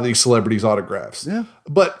 for a lot of these celebrities' autographs. Yeah,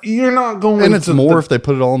 but you're not going. And it's more if they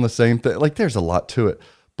put it all in the same thing. Like there's a lot to it,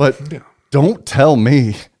 but don't tell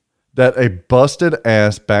me that a busted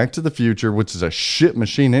ass Back to the Future, which is a shit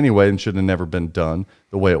machine anyway and should have never been done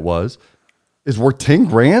the way it was, is worth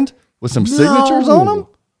 $10,000 with some signatures on them?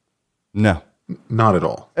 No, not at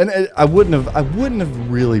all. And I wouldn't have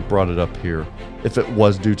really brought it up here if it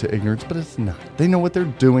was due to ignorance, but it's not. They know what they're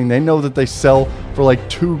doing. They know that they sell for like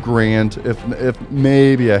 $2,000, if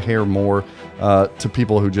maybe a hair more, to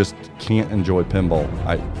people who just can't enjoy pinball.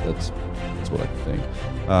 That's what I think.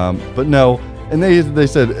 But no. And they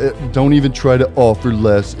said, don't even try to offer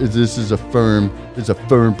less. This is a firm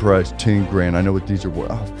price, $10,000. I know what these are worth.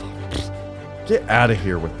 Oh, fuck. Get out of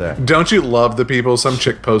here with that. Don't you love the people? Some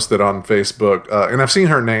chick posted on Facebook, and I've seen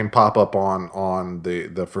her name pop up on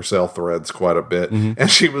the for sale threads quite a bit. And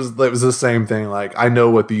it was the same thing. Like, I know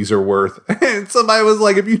what these are worth. And somebody was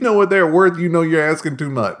like, if you know what they're worth, you know you're asking too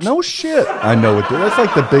much. No shit. I know what that's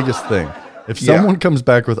like the biggest thing. If someone comes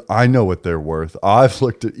back with, I know what they're worth, I've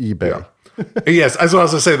looked at eBay. Yeah. Yes, that's what I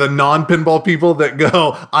was going to say. The non-pinball people that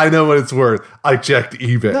go, I know what it's worth. I checked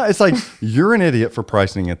eBay. No, it's like, you're an idiot for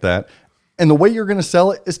pricing at that. And the way you're going to sell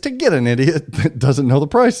it is to get an idiot that doesn't know the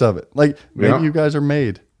price of it. Like, maybe you guys are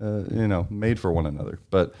made for one another.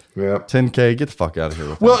 But $10,000, get the fuck out of here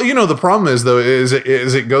with that. Well, the problem is, though, is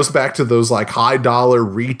it goes back to those, like, high-dollar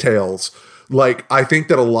retails. Like, I think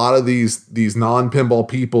that a lot of these non-pinball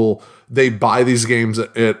people, they buy these games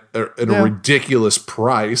at a ridiculous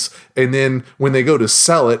price. And then when they go to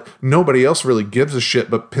sell it, nobody else really gives a shit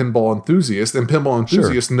but pinball enthusiasts. And pinball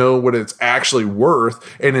enthusiasts know what it's actually worth.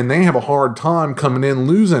 And then they have a hard time coming in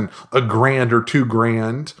losing $1,000 or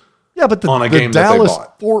 $2,000. Yeah, but the Dallas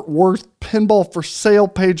Fort Worth Pinball for Sale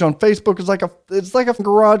page on Facebook is like a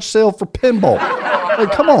garage sale for pinball.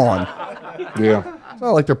 Like, come on. Yeah. It's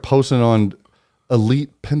not like they're posting on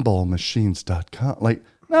elitepinballmachines.com. Like,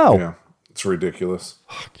 no. Yeah. It's ridiculous.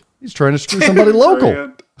 Fuck. He's trying to screw somebody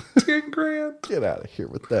local. $10,000. Get out of here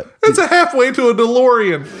with that. It's a halfway to a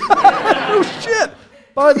DeLorean. Oh, shit.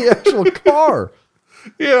 Buy the actual car.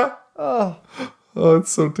 Yeah. Oh,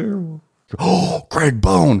 it's so terrible. Oh, Craig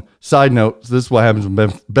Bone. Side note, this is what happens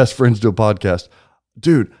when best friends do a podcast.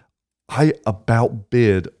 Dude, I about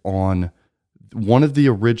bid on one of the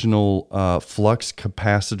original flux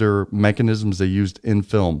capacitor mechanisms they used in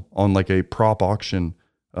film on like a prop auction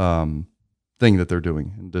thing that they're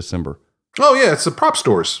doing in December. Oh, yeah. It's the prop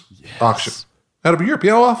stores auction out of Europe.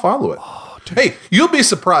 Yeah, I'll follow it. Oh, hey, you'll be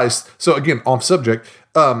surprised. So, again, off subject.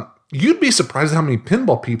 you'd be surprised how many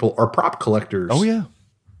pinball people are prop collectors. Oh yeah.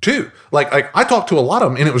 Too. Like I talked to a lot of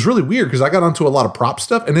them, and it was really weird because I got onto a lot of prop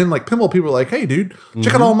stuff, and then like pinball people are like, "Hey, dude,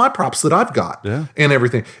 check out all my props that I've got and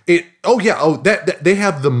everything." That they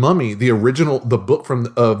have the Mummy, the original, the book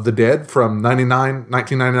from of the Dead from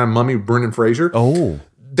 1999 Mummy, Brendan Fraser. Oh,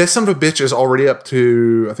 that son of a bitch is already up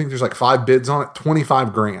to, I think there's like 5 bids on it,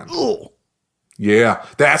 $25,000. oh, yeah,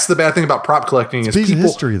 that's the bad thing about prop collecting is piece people. of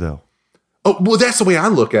history though. Oh, well, that's the way I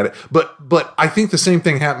look at it. But I think the same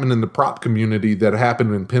thing happened in the prop community that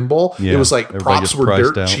happened in pinball. Yeah, it was like everybody props gets were priced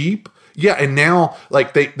dirt out. cheap. Yeah, and now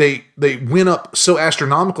like they went up so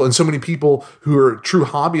astronomical, and so many people who are true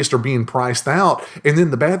hobbyists are being priced out. And then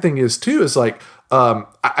the bad thing is too is like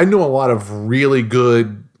I know a lot of really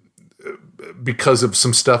good because of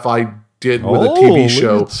some stuff I did with a TV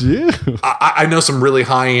show. I know some really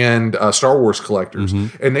high-end Star Wars collectors,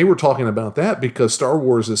 and they were talking about that because Star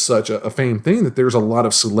Wars is such a famed thing that there's a lot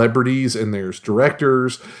of celebrities and there's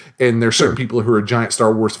directors and there's certain people who are giant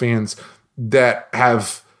Star Wars fans that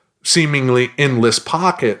have seemingly endless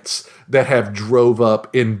pockets that have drove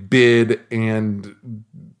up and bid and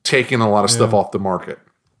taken a lot of stuff off the market.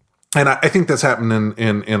 And I think that's happening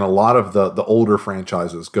in a lot of the older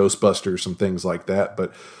franchises, Ghostbusters, some things like that.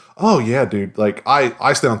 But oh yeah, dude, like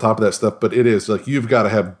I stay on top of that stuff, but it is like you've got to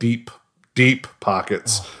have deep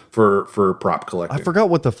pockets for prop collecting. I forgot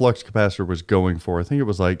what the flux capacitor was going for. I think it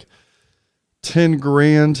was like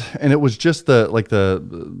 $10,000, and it was just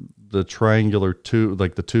the triangular tube,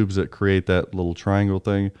 like the tubes that create that little triangle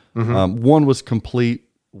thing. One was complete.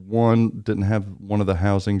 One didn't have one of the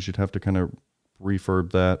housings. You'd have to kind of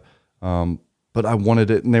refurb that. But I wanted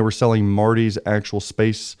it, and they were selling Marty's actual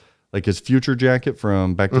space, like his future jacket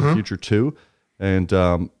from Back to the Future 2. And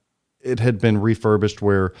it had been refurbished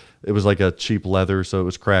where it was like a cheap leather, so it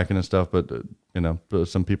was cracking and stuff, but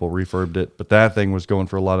some people refurbed it. But that thing was going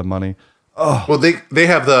for a lot of money. Oh. Well, they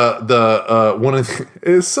have the one of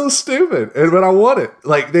it's so stupid, but I want it.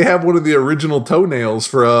 Like they have one of the original toenails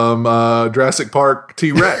from Jurassic Park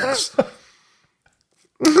T-Rex.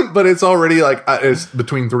 But it's already like it's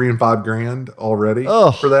between $3,000 and $5,000 already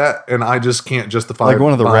for that, and I just can't justify like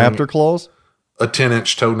one of the raptor claws, a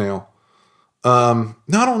 10-inch toenail. No,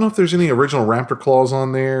 I don't know if there's any original raptor claws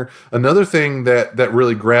on there. Another thing that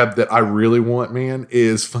really grabbed that I really want, man,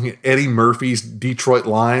 is fucking Eddie Murphy's Detroit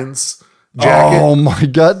Lions jacket. Oh my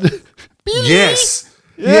god! Yes.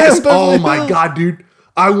 Yes. Oh my god, dude!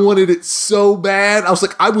 I wanted it so bad. I was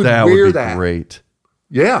like, I would That wear would be that. great.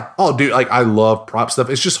 Yeah. Oh, dude, like I love prop stuff.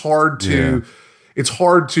 It's just hard to it's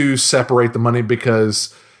hard to separate the money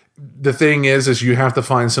because the thing is you have to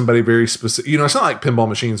find somebody very specific. It's not like pinball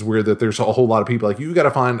machines where that there's a whole lot of people. Like you got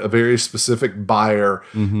to find a very specific buyer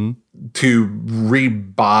to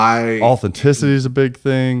rebuy. Authenticity is a big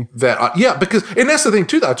thing. That because and that's the thing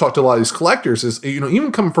too that I talked to a lot of these collectors is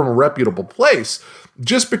even coming from a reputable place.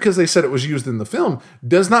 Just because they said it was used in the film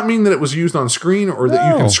does not mean that it was used on screen or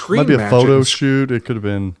that you can screen Might be a match photo it. shoot. It could have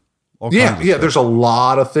been all kinds of stuff. There's a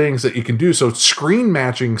lot of things that you can do. So screen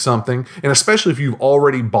matching something, and especially if you've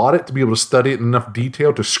already bought it to be able to study it in enough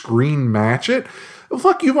detail to screen match it, well,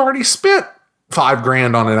 fuck, you've already spent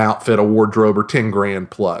 $5,000 on an outfit, a wardrobe, or $10,000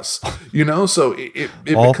 plus. So it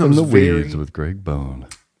Off becomes in the very weeds with Greg Bone.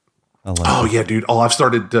 I like Oh it. yeah, dude. Oh, I've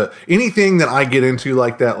started to anything that I get into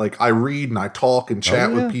like that. Like I read and I talk and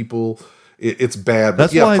chat with people. It's bad.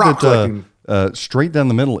 But That's why prop collecting. Straight down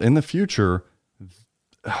the middle in the future,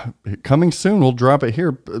 coming soon, we'll drop it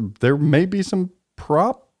here. There may be some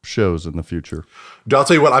prop shows in the future. Dude, I'll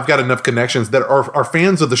tell you what, I've got enough connections that are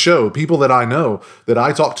fans of the show, people that I know, that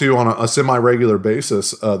I talk to on a semi-regular basis,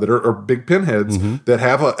 that are big pinheads, that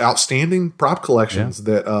have outstanding prop collections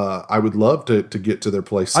that I would love to get to their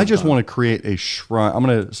place sometime. I just want to create a shrine. I'm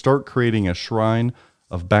going to start creating a shrine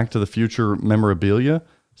of Back to the Future memorabilia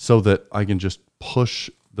so that I can just push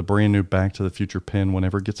the brand new Back to the Future pin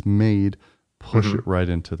whenever it gets made, push it right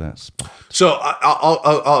into that spot. So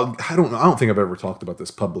I don't think I've ever talked about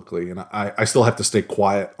this publicly, and I still have to stay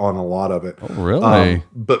quiet on a lot of it. Oh, really?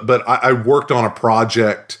 But I worked on a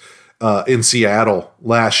project in Seattle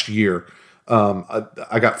last year.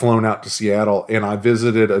 I got flown out to Seattle, and I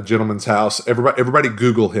visited a gentleman's house. Everybody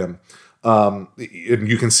Google him, and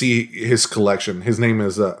you can see his collection. His name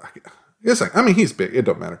is he's big. It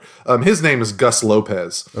don't matter. His name is Gus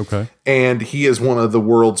Lopez. Okay, and he is one of the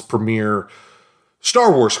world's premier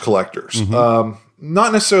Star Wars collectors.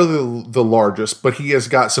 Not necessarily the largest, but he has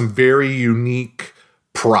got some very unique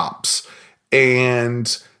props.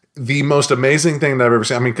 And the most amazing thing that I've ever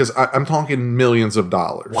seen, I mean, because I'm talking millions of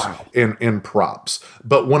dollars in props.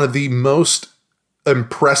 But one of the most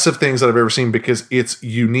impressive things that I've ever seen, because it's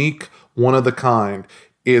unique, one of the kind,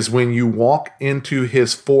 is when you walk into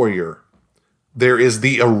his foyer, there is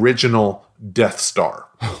the original Death Star.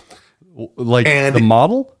 Like And the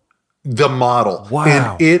model? The model.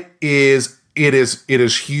 Wow. And it is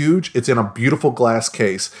huge. It's in a beautiful glass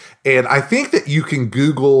case. And I think that you can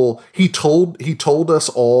Google, he told us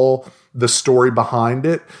all the story behind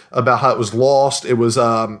it, about how it was lost. It was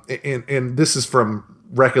and this is from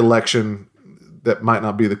recollection that might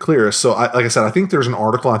not be the clearest. So like I said, I think there's an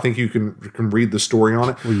article. I think you can read the story on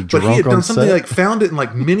it. But he had done something like found it in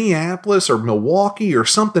like Minneapolis or Milwaukee or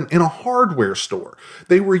something in a hardware store.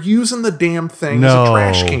 They were using the damn thing as a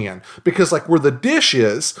trash can because like where the dish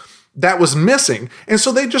is, that was missing. And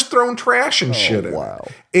so they just thrown trash and shit in. Wow.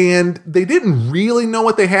 And they didn't really know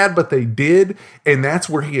what they had, but they did. And that's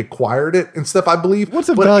where he acquired it and stuff, I believe. What's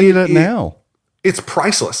the value of it now? It's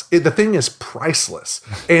priceless. The thing is priceless.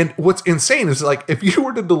 And what's insane is like if you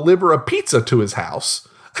were to deliver a pizza to his house,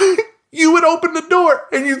 you would open the door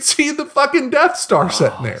and you'd see the fucking Death Star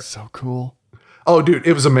sitting there. So cool. Oh, dude,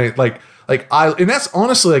 it was amazing. And that's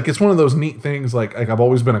honestly like it's one of those neat things. Like I've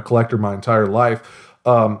always been a collector my entire life.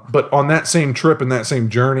 But on that same trip and that same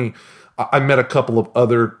journey, I met a couple of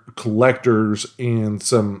other collectors and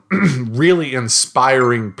some really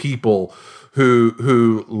inspiring people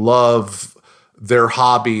who love their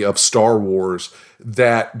hobby of Star Wars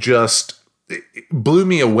that just blew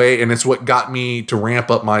me away. And it's what got me to ramp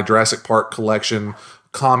up my Jurassic Park collection,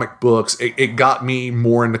 comic books. It got me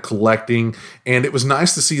more into collecting, and it was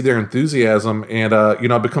nice to see their enthusiasm. And,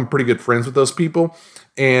 I've become pretty good friends with those people.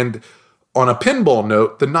 And on a pinball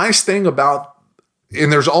note, the nice thing about,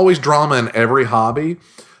 and there's always drama in every hobby,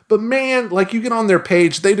 but man, like you get on their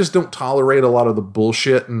page, they just don't tolerate a lot of the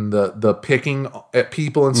bullshit and the picking at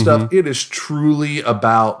people and stuff. It is truly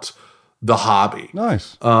about the hobby.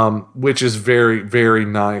 Nice. Which is very, very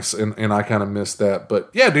nice. And I kind of miss that. But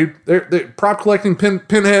yeah, dude, they're prop collecting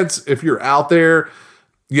pinheads. If you're out there,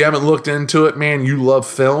 you haven't looked into it, man, you love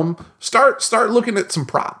film, start looking at some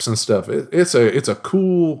props and stuff. It's a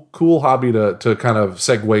cool hobby to kind of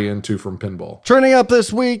segue into from pinball. Trending up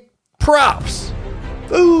this week, props.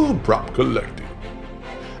 Ooh, prop collecting.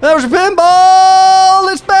 That was your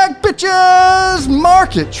pinball. It's back, bitches.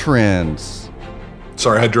 Market trends.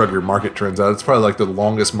 Sorry, I drug your market trends out. It's probably like the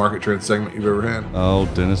longest market trend segment you've ever had. Oh,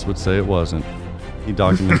 Dennis would say it wasn't. He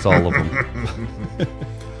documents all of them.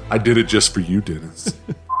 I did it just for you, Dennis.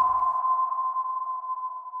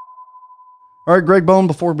 All right, Greg Bone,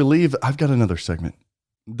 before we leave, I've got another segment.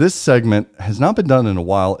 This segment has not been done in a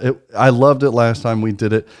while. I loved it last time we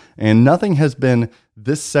did it, and nothing has been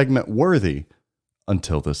this segment worthy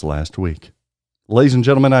until this last week. Ladies and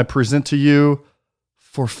gentlemen, I present to you,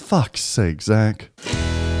 For Fuck's Sake, Zach.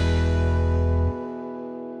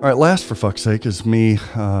 All right, last For Fuck's Sake is me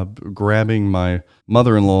grabbing my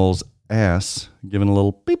mother-in-law's ass, giving a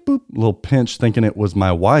little beep boop, little pinch, thinking it was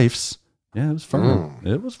my wife's. Yeah, it was firm.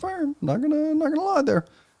 It was firm. Not gonna lie there.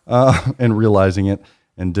 And realizing it,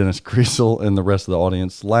 and Dennis Kriesel and the rest of the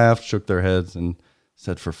audience laughed, shook their heads, and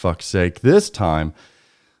said, "For fuck's sake!" This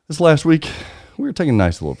last week, we were taking a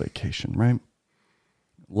nice little vacation, right?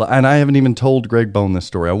 And I haven't even told Greg Bone this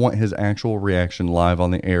story. I want his actual reaction live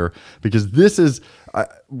on the air, because this is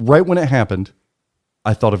right when it happened.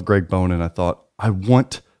 I thought of Greg Bone, and I thought, I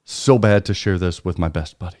want so bad to share this with my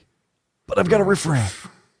best buddy, but I've got to refrain.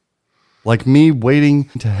 Like me waiting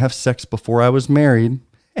to have sex before I was married,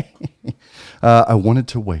 I wanted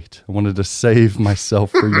to wait. I wanted to save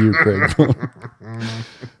myself for you, Greg.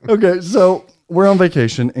 Okay, so we're on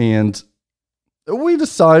vacation, and we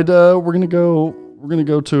decide we're gonna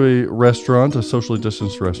go to a restaurant, a socially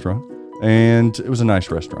distanced restaurant, and it was a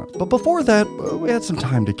nice restaurant. But before that, we had some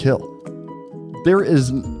time to kill. There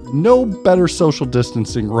is no better social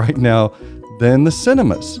distancing right now than the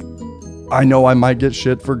cinemas. I know I might get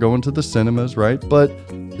shit for going to the cinemas, right? But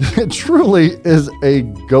it truly is a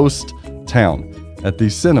ghost town at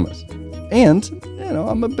these cinemas. And,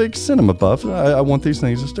 I'm a big cinema buff. I want these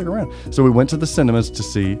things to stick around. So we went to the cinemas to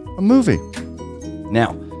see a movie.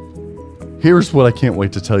 Now, here's what I can't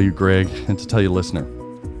wait to tell you, Greg, and to tell you, listener.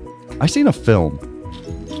 I seen a film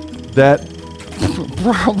that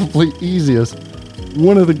probably easiest,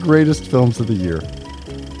 one of the greatest films of the year.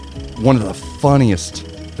 One of the funniest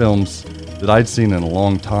films that I'd seen in a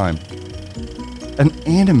long time. An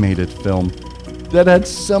animated film that had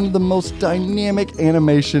some of the most dynamic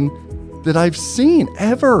animation that I've seen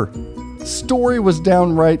ever. Story was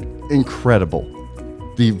downright incredible.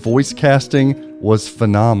 The voice casting was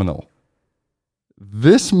phenomenal.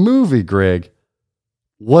 This movie, Greg,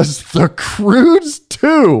 was The Croods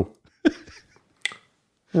 2.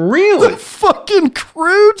 Really? The fucking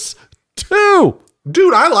Croods 2.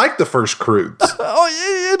 Dude, I like the first Croods.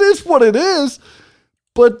 Oh, it is what it is.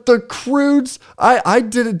 But the Croods, I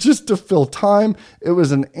did it just to fill time. It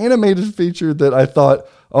was an animated feature that I thought,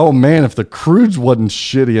 oh man, if the Croods wasn't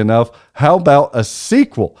shitty enough, how about a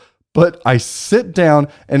sequel? But I sit down,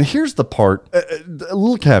 and here's the part, a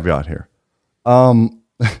little caveat here.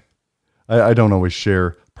 I don't always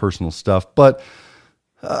share personal stuff, but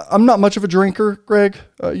I'm not much of a drinker, Greg.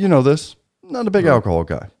 You know this. Not a big alcohol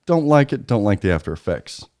guy. Don't like it. Don't like the after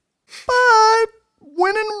effects. But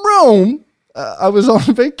when in Rome, I was on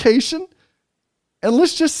vacation, and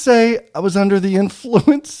let's just say I was under the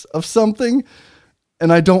influence of something,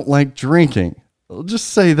 and I don't like drinking. I'll just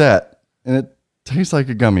say that. And it tastes like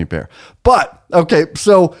a gummy bear. But, okay,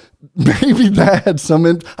 so maybe that had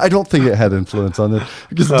I don't think it had influence on it.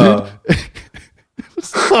 Because, dude,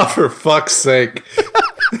 for fuck's sake.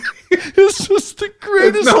 This was the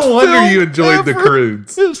greatest It's no wonder film you enjoyed ever. the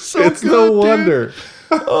Croods. It's good, no wonder. Dude.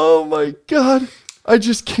 Oh, my God. I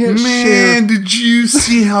just can't Man, share. did you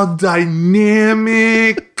see how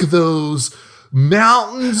dynamic those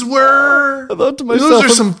mountains were? I thought to myself,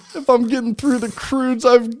 Those are if I'm getting through the Croods,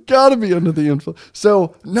 I've got to be under the influence.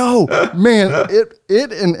 So, no, man,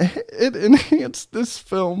 it enhanced this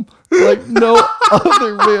film like no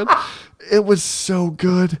other, man. It was so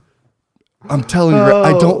good. I'm telling you,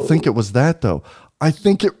 I don't think it was that, though. I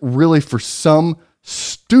think it really, for some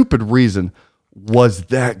stupid reason, was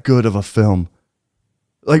that good of a film.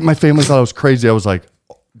 Like, my family thought I was crazy. I was like,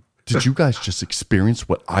 did you guys just experience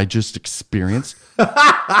what I just experienced?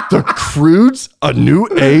 The Croods, a new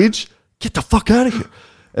age? Get the fuck out of here.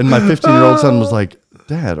 And my 15-year-old son was like,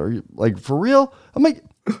 Dad, are you, like, for real? I'm like,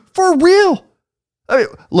 for real? I mean,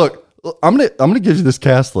 look, I'm gonna give you this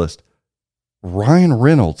cast list. Ryan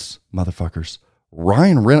Reynolds, motherfuckers.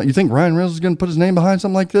 Ryan Reynolds. You think Ryan Reynolds is going to put his name behind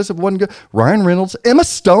something like this if it wasn't good? Ryan Reynolds, Emma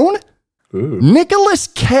Stone, Nicolas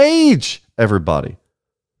Cage, everybody.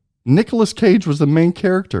 Nicolas Cage was the main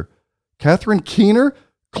character. Catherine Keener,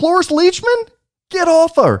 Cloris Leachman, get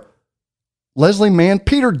off her. Leslie Mann,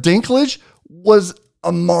 Peter Dinklage was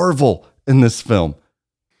a marvel in this film.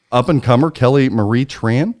 Up-and-comer Kelly Marie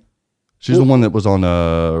Tran. She's the one that was on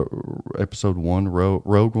episode 1,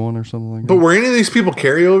 Rogue One or something like that. But were any of these people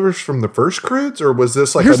carryovers from the first Croods, or was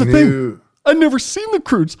this like Here's a the new... thing. I'd never seen the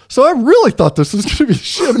Croods, so I really thought this was going to be a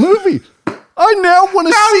shit movie. I now want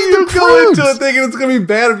to How do see you the go Croods. into it thinking it's going to be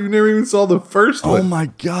bad if you never even saw the first one? Oh my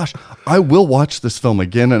gosh. I will watch this film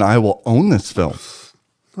again, and I will own this film.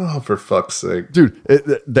 Oh, for fuck's sake. Dude,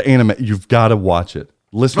 the anime, you've got to watch it.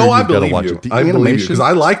 Listeners, I you've got to believe watch you. it. The I believe you, animation, because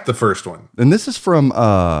I liked the first one. and this is from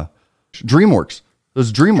DreamWorks.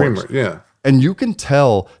 Those DreamWorks. Yeah. And you can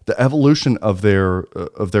tell the evolution of their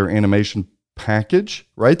animation package,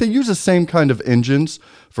 right? They use the same kind of engines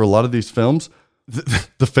for a lot of these films.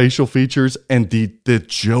 The facial features and the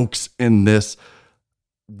jokes in this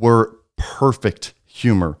were perfect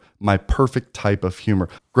humor, my perfect type of humor.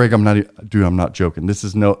 Greg, I'm not joking. This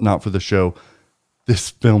is not for the show. This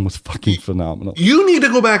film was fucking phenomenal. You need to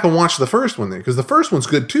go back and watch the first one then, because the first one's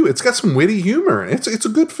good too. It's got some witty humor. It's a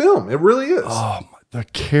good film. It really is. Oh, the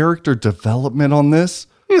character development on this.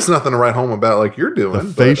 It's nothing to write home about like you're doing.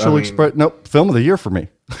 The facial expression. Nope, film of the year for me.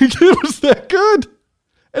 It was that good.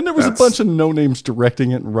 And there was a bunch of no-names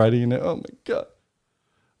directing it and writing it. Oh, my God.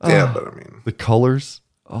 Yeah, but I mean. The colors.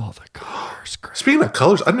 Oh, the colors. Great. Speaking of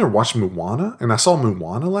colors, I never watched Moana, and I saw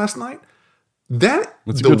Moana last night.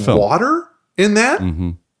 It's a good film. Water in that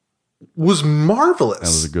was marvelous. That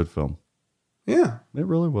was a good film. Yeah. It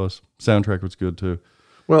really was. Soundtrack was good, too.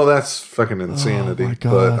 Well, that's fucking insanity. Oh, my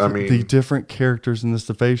God. But I mean. The different characters in this,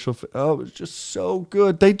 the facial. It was just so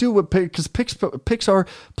good. They do what because Pixar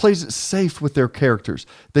plays it safe with their characters.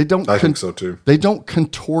 They don't. I think so, too. They don't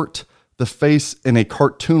contort the face in a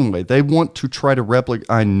cartoon way. They want to try to replicate.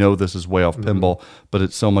 I know this is way off pinball, but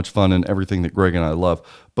it's so much fun and everything that Greg and I love.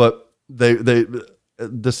 But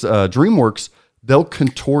DreamWorks, they'll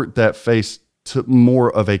contort that face to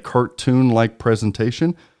more of a cartoon-like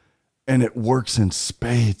presentation, and it works in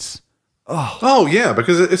spades. Oh yeah,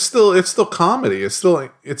 because it's still comedy. It's still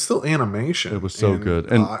animation. It was so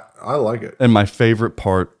good, and I like it. And my favorite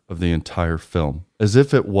part of the entire film, as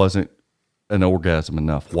if it wasn't an orgasm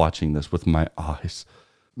enough watching this with my eyes.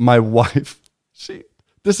 My wife,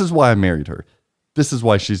 this is why I married her. This is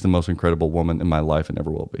why she's the most incredible woman in my life and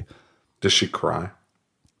ever will be. Does she cry?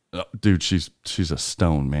 Dude, she's a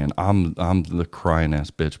stone, man. I'm the crying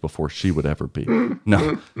ass bitch before she would ever be.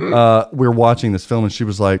 No, we're watching this film and she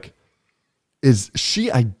was like,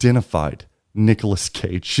 she identified Nicolas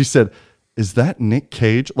Cage. She said, "Is that Nick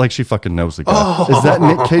Cage?" Like she fucking knows the guy. Is that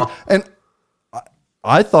Nick Cage? And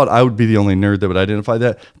I thought I would be the only nerd that would identify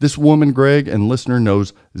that. This woman, Greg, and listener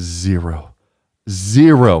knows zero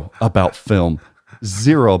about film,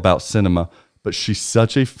 zero about cinema. But she's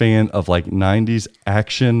such a fan of like 90s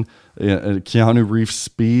action, Keanu Reeves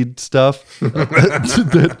speed stuff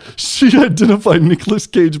that she identified Nicolas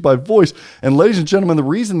Cage by voice. And ladies and gentlemen, the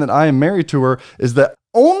reason that I am married to her is that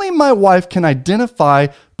only my wife can identify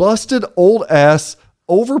busted old ass,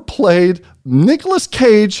 overplayed Nicolas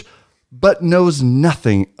Cage, but knows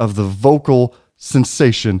nothing of the vocal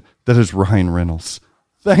sensation that is Ryan Reynolds.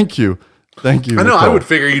 Thank you. Thank you. I know. Nicole. I would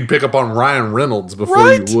figure you'd pick up on Ryan Reynolds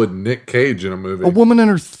before you would Nick Cage in a movie. A woman in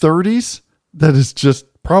her 30s that is just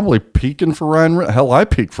probably peaking for Ryan Reynolds. Hell, I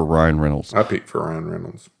peak for Ryan Reynolds. I peak for Ryan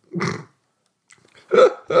Reynolds.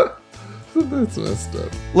 That's messed up.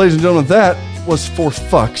 Ladies and gentlemen, that was For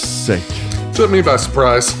Fuck's Sake. Took me by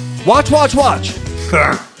surprise. Watch.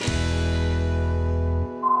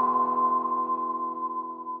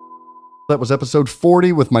 That was episode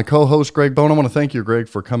 40 with my co-host, Greg Bone. I want to thank you, Greg,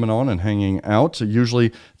 for coming on and hanging out.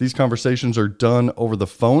 Usually these conversations are done over the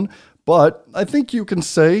phone, but I think you can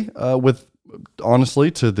say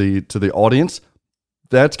honestly to the audience,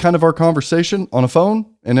 that's kind of our conversation on a phone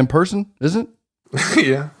and in person, isn't it?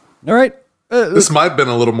 Yeah. All right. This might have been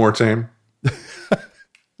a little more tame.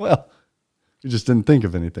 Well, you just didn't think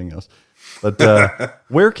of anything else. But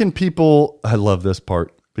where can people, I love this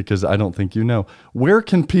part, because I don't think you know. Where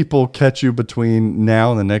can people catch you between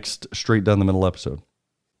now and the next straight down the middle episode?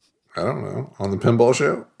 I don't know. On the Pinball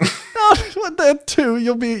Show? No, that too.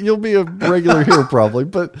 You'll be a regular here probably.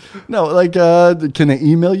 But no, like, can I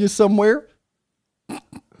email you somewhere?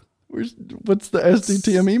 What's the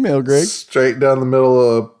SDTM email, Greg? Straight down the middle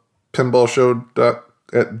of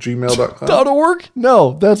pinballshow.gmail.com. .org?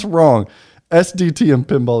 No, that's wrong.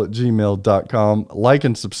 SDTMpinball@gmail.com. Like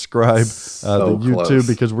and subscribe to YouTube close.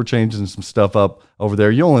 because we're changing some stuff up over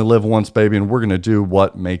there. You only live once, baby, and we're going to do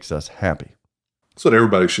what makes us happy. That's what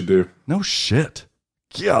everybody should do. No shit.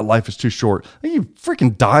 Yeah, life is too short. You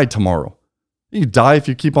freaking die tomorrow. You die if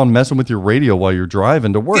you keep on messing with your radio while you're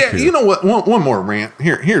driving to work. Yeah, here. you know what? One more rant.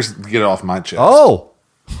 Here's to get it off my chest. Oh,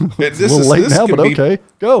 This a little late now, can but be- okay,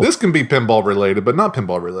 go. This can be pinball related, but not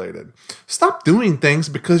pinball related. Stop doing things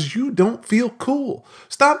because you don't feel cool.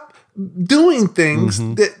 Stop doing things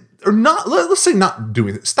that are not, let's say not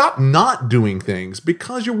doing it. Stop not doing things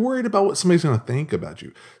because you're worried about what somebody's going to think about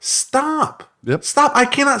you. Stop. Yep. Stop. I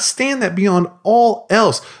cannot stand that beyond all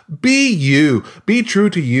else. Be you. Be true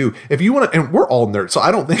to you. If you want to, and we're all nerds, so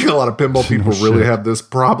I don't think a lot of pinball people really have this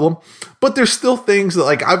problem. But there's still things that,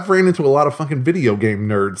 like, I've ran into a lot of fucking video game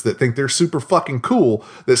nerds that think they're super fucking cool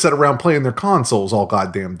that sit around playing their consoles all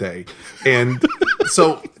goddamn day. And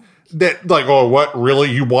so that, like, oh, what?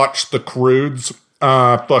 Really? You watch the Croods?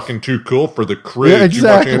 Fucking too cool for the Croods. Yeah,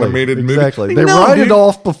 exactly. You watch animated movies? Exactly. Like, They write it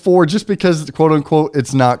off before just because, quote unquote,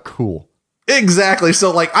 it's not cool. Exactly.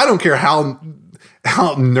 So, like, I don't care how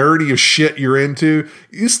nerdy of shit you're into.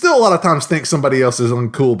 You still a lot of times think somebody else is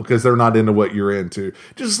uncool because they're not into what you're into.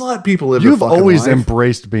 Just let people live their You've fucking always life.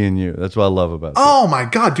 embraced being you. That's what I love about you. Oh my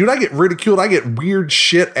God, dude, I get ridiculed. I get weird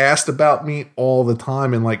shit asked about me all the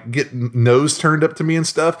time and like get nose turned up to me and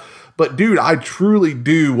stuff. But dude, I truly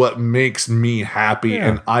do what makes me happy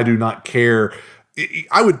and I do not care.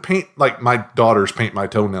 I would paint, like, my daughters paint my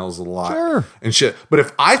toenails a lot and shit. But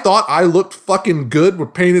if I thought I looked fucking good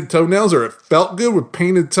with painted toenails or it felt good with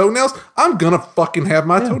painted toenails, I'm gonna fucking have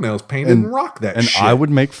my toenails painted and rock that and shit. I would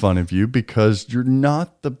make fun of you because you're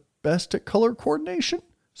not the best at color coordination.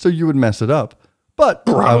 So you would mess it up. But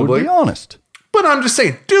I would be honest. But I'm just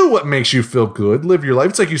saying, do what makes you feel good. Live your life.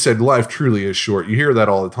 It's like you said, life truly is short. You hear that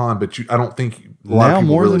all the time, but I don't think a lot of people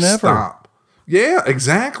more really than ever. stop. Yeah,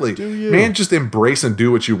 exactly. Man, just embrace and do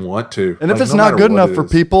what you want to. And if Like, it's no not matter good what enough it for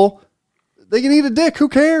is. people, they can eat a dick. Who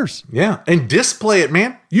cares? Yeah, and display it,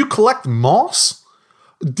 man. You collect moss.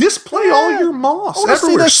 Display all your moss. I want to see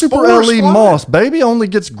everywhere. that Super Spores LE fly. moss, baby. Only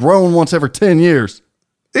gets grown once every 10 years.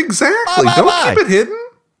 Exactly. Bye, Don't bye. keep it hidden.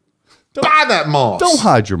 Buy that moss. Don't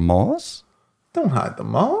hide your moss. Don't hide the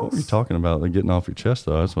moss. What are you talking about? Like getting off your chest,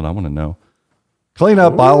 though. That's what I want to know. Clean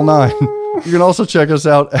up aisle 9. You can also check us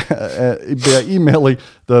out by emailing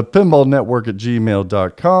the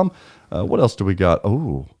pinballnetwork@gmail.com. What else do we got?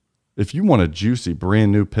 Oh, if you want a juicy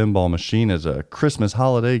brand new pinball machine as a Christmas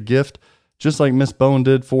holiday gift, just like Miss Bone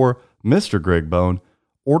did for Mr. Greg Bone,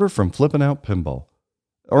 order from Flippin' Out Pinball.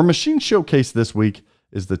 Our machine showcase this week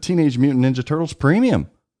is the Teenage Mutant Ninja Turtles Premium.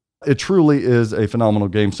 It truly is a phenomenal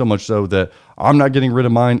game, so much so that I'm not getting rid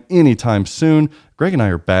of mine anytime soon. Greg and I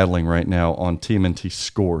are battling right now on TMNT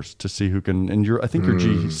scores to see who can, and I think your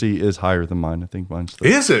GC is higher than mine. I think mine's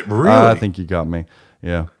Is it really? I think you got me.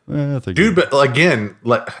 Yeah. I think Dude, but again,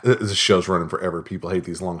 this show's running forever. People hate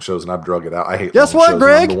these long shows, and I've drug it out. I hate Guess long what, shows,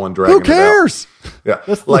 Greg? and I'm the one dragging Who cares? It out.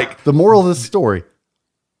 Yeah. That's the moral of this story.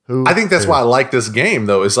 I think that's why I like this game,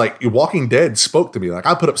 though, is like Walking Dead spoke to me. Like,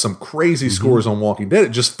 I put up some crazy scores on Walking Dead. It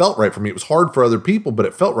just felt right for me. It was hard for other people, but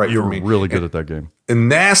it felt right for me. You're really good at that game.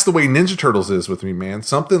 And that's the way Ninja Turtles is with me, man.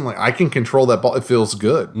 Something like I can control that ball. It feels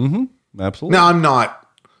good. Mm-hmm. Absolutely. Now, I'm not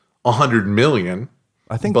 100 million.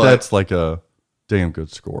 I think that's like a damn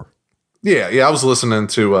good score. Yeah. I was listening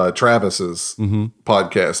to Travis's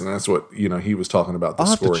podcast, and that's what he was talking about. The I'll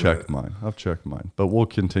have to check mine. I've checked mine, but we'll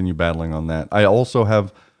continue battling on that. I also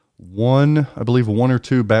have one or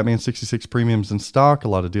two Batman 66 premiums in stock. A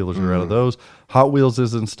lot of dealers are out of those. Hot Wheels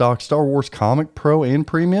is in stock. Star Wars Comic Pro and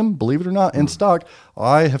Premium, believe it or not, in stock.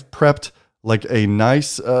 I have prepped like a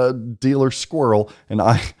nice dealer squirrel,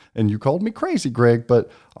 and you called me crazy, Greg,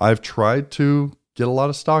 but I've tried to get a lot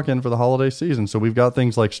of stock in for the holiday season. So we've got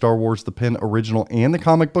things like Star Wars, the Pin Original, and the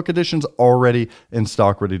comic book editions already in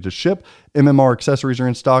stock, ready to ship. MMR accessories are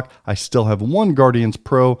in stock. I still have one Guardians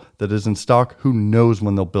Pro that is in stock. Who knows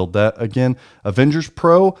when they'll build that again. Avengers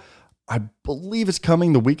Pro, I believe is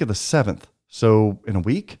coming the week of the 7th. So in a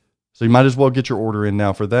week. So you might as well get your order in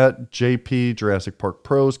now for that. JP, Jurassic Park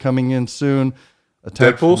Pro's coming in soon.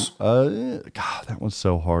 Deadpools? God, that one's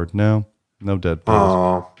so hard. No Deadpools.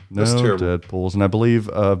 Oh, that's terrible. Deadpools. And I believe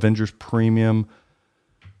Avengers Premium,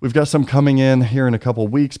 we've got some coming in here in a couple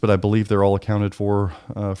of weeks, but I believe they're all accounted for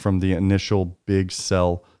from the initial big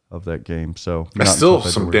sell of that game. So it's still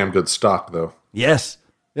some damn good stock, though. Yes.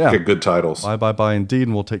 Yeah. Get good titles. Buy indeed,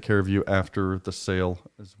 and we'll take care of you after the sale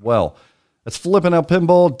as well. That's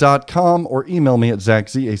flippingoutpinball.com, or email me at Zach,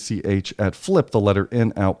 Z-A-C-H, at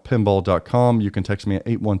flip_in-out-pinball.com. You can text me at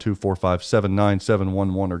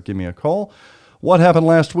 812-457-9711 or give me a call. What happened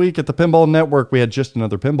last week at the Pinball Network? We had just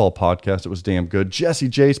another pinball podcast. It was damn good. Jesse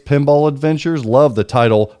J's Pinball Adventures. Love the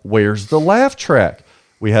title, Where's the Laugh Track?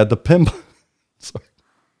 We had the pinball... Sorry.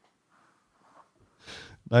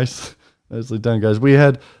 Nicely done, guys. We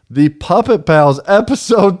had the Puppet Pals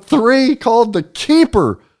episode 3 called The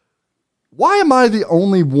Keeper. Why am I the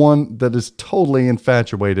only one that is totally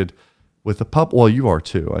infatuated with the puppet? Well, you are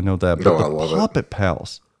too. I know that. But the Puppet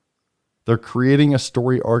Pals, they're creating a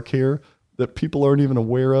story arc here that people aren't even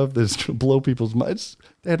aware of. That's going to blow people's minds.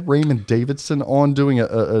 They had Raymond Davidson on doing a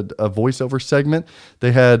voiceover segment.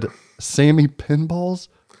 They had Sammy Pinballs.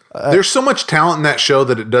 There's so much talent in that show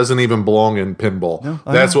that it doesn't even belong in pinball. No,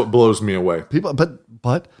 that's what blows me away. People,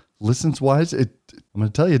 but listens wise, I'm going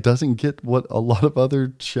to tell you, it doesn't get what a lot of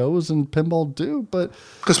other shows in pinball do. But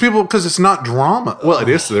because it's not drama. Well, it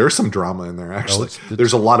is. There's some drama in there actually.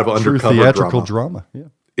 There's a lot of undercover theatrical drama. Yeah.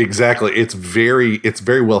 Exactly. It's very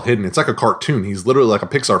well hidden. It's like a cartoon. He's literally like a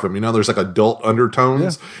Pixar film. There's like adult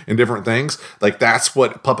undertones and different things. Like that's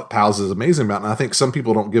what Puppet Pals is amazing about. And I think some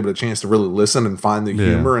people don't give it a chance to really listen and find the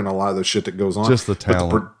humor and a lot of the shit that goes on. Just the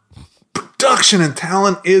talent. But the production and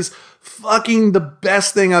talent is fucking the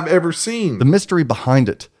best thing I've ever seen. The mystery behind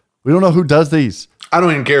it. We don't know who does these. I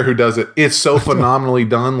don't even care who does it. It's so phenomenally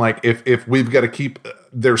done. Like if we've got to keep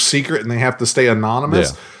their secret and they have to stay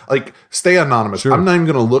anonymous, like stay anonymous. Sure. I'm not even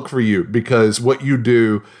going to look for you because what you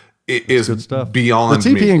do is good stuff. Beyond the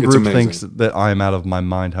TPN me. group thinks that I'm out of my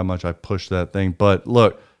mind how much I push that thing. But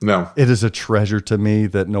look, it is a treasure to me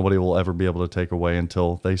that nobody will ever be able to take away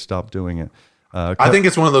until they stop doing it. I think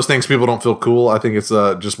it's one of those things people don't feel cool. I think it's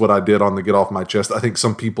just what I did on the Get Off My Chest. I think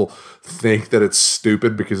some people think that it's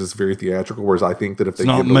stupid because it's very theatrical, whereas I think that if they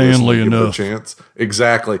give it a chance,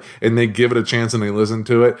 exactly, and they give it a chance and they listen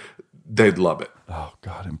to it, they'd love it. Oh,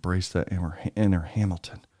 God, embrace that inner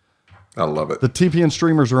Hamilton. I love it. The TPN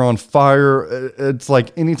streamers are on fire. It's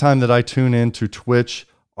like anytime that I tune in to Twitch,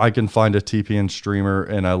 I can find a TPN streamer,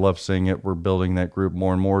 and I love seeing it. We're building that group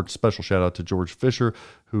more and more. Special shout out to George Fisher,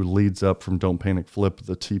 who leads up from Don't Panic Flip,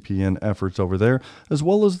 the TPN efforts over there, as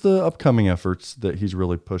well as the upcoming efforts that he's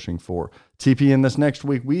really pushing for. TPN this next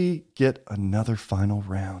week, we get another final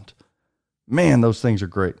round. Man, those things are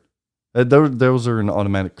great. Those are an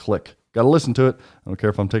automatic click. Got to listen to it. I don't care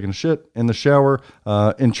if I'm taking a shit, in the shower,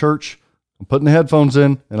 in church. I'm putting the headphones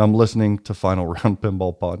in, and I'm listening to Final Round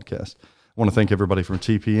Pinball Podcast. I want to thank everybody from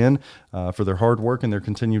TPN for their hard work and their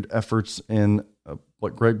continued efforts in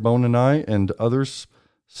what Greg Bone and I and others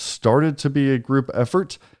started to be a group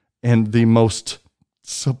effort in the most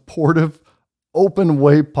supportive, open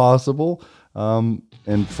way possible. And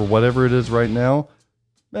for whatever it is right now,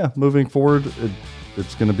 moving forward,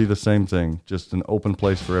 it's going to be the same thing. Just an open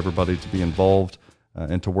place for everybody to be involved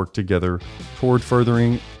and to work together toward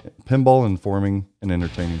furthering pinball, informing, and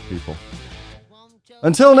entertaining people.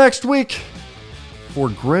 Until next week, for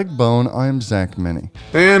Greg Bone, I'm Zach Minnie.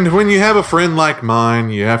 And when you have a friend like mine,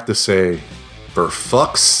 you have to say, for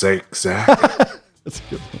fuck's sake, Zach. That's a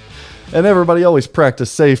good one. And everybody always practice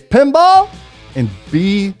safe pinball and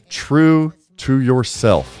be true to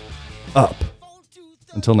yourself. Up.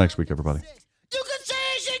 Until next week, everybody. You can say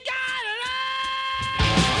she got it.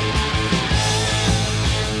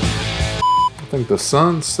 I think the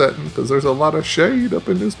sun's setting because there's a lot of shade up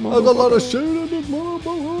in this motherfucker. There's a lot of shade in this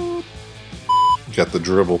motherfucker. You got the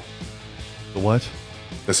dribble. The what?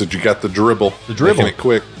 I said you got the dribble. The dribble. Making it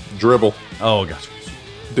quick. Dribble. Oh, gotcha.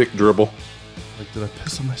 Dick dribble. Like, did I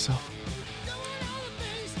piss on myself?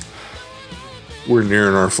 We're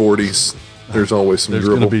nearing our 40s. There's always some There's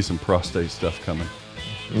dribble. going to be some prostate stuff coming.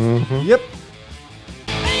 Yep.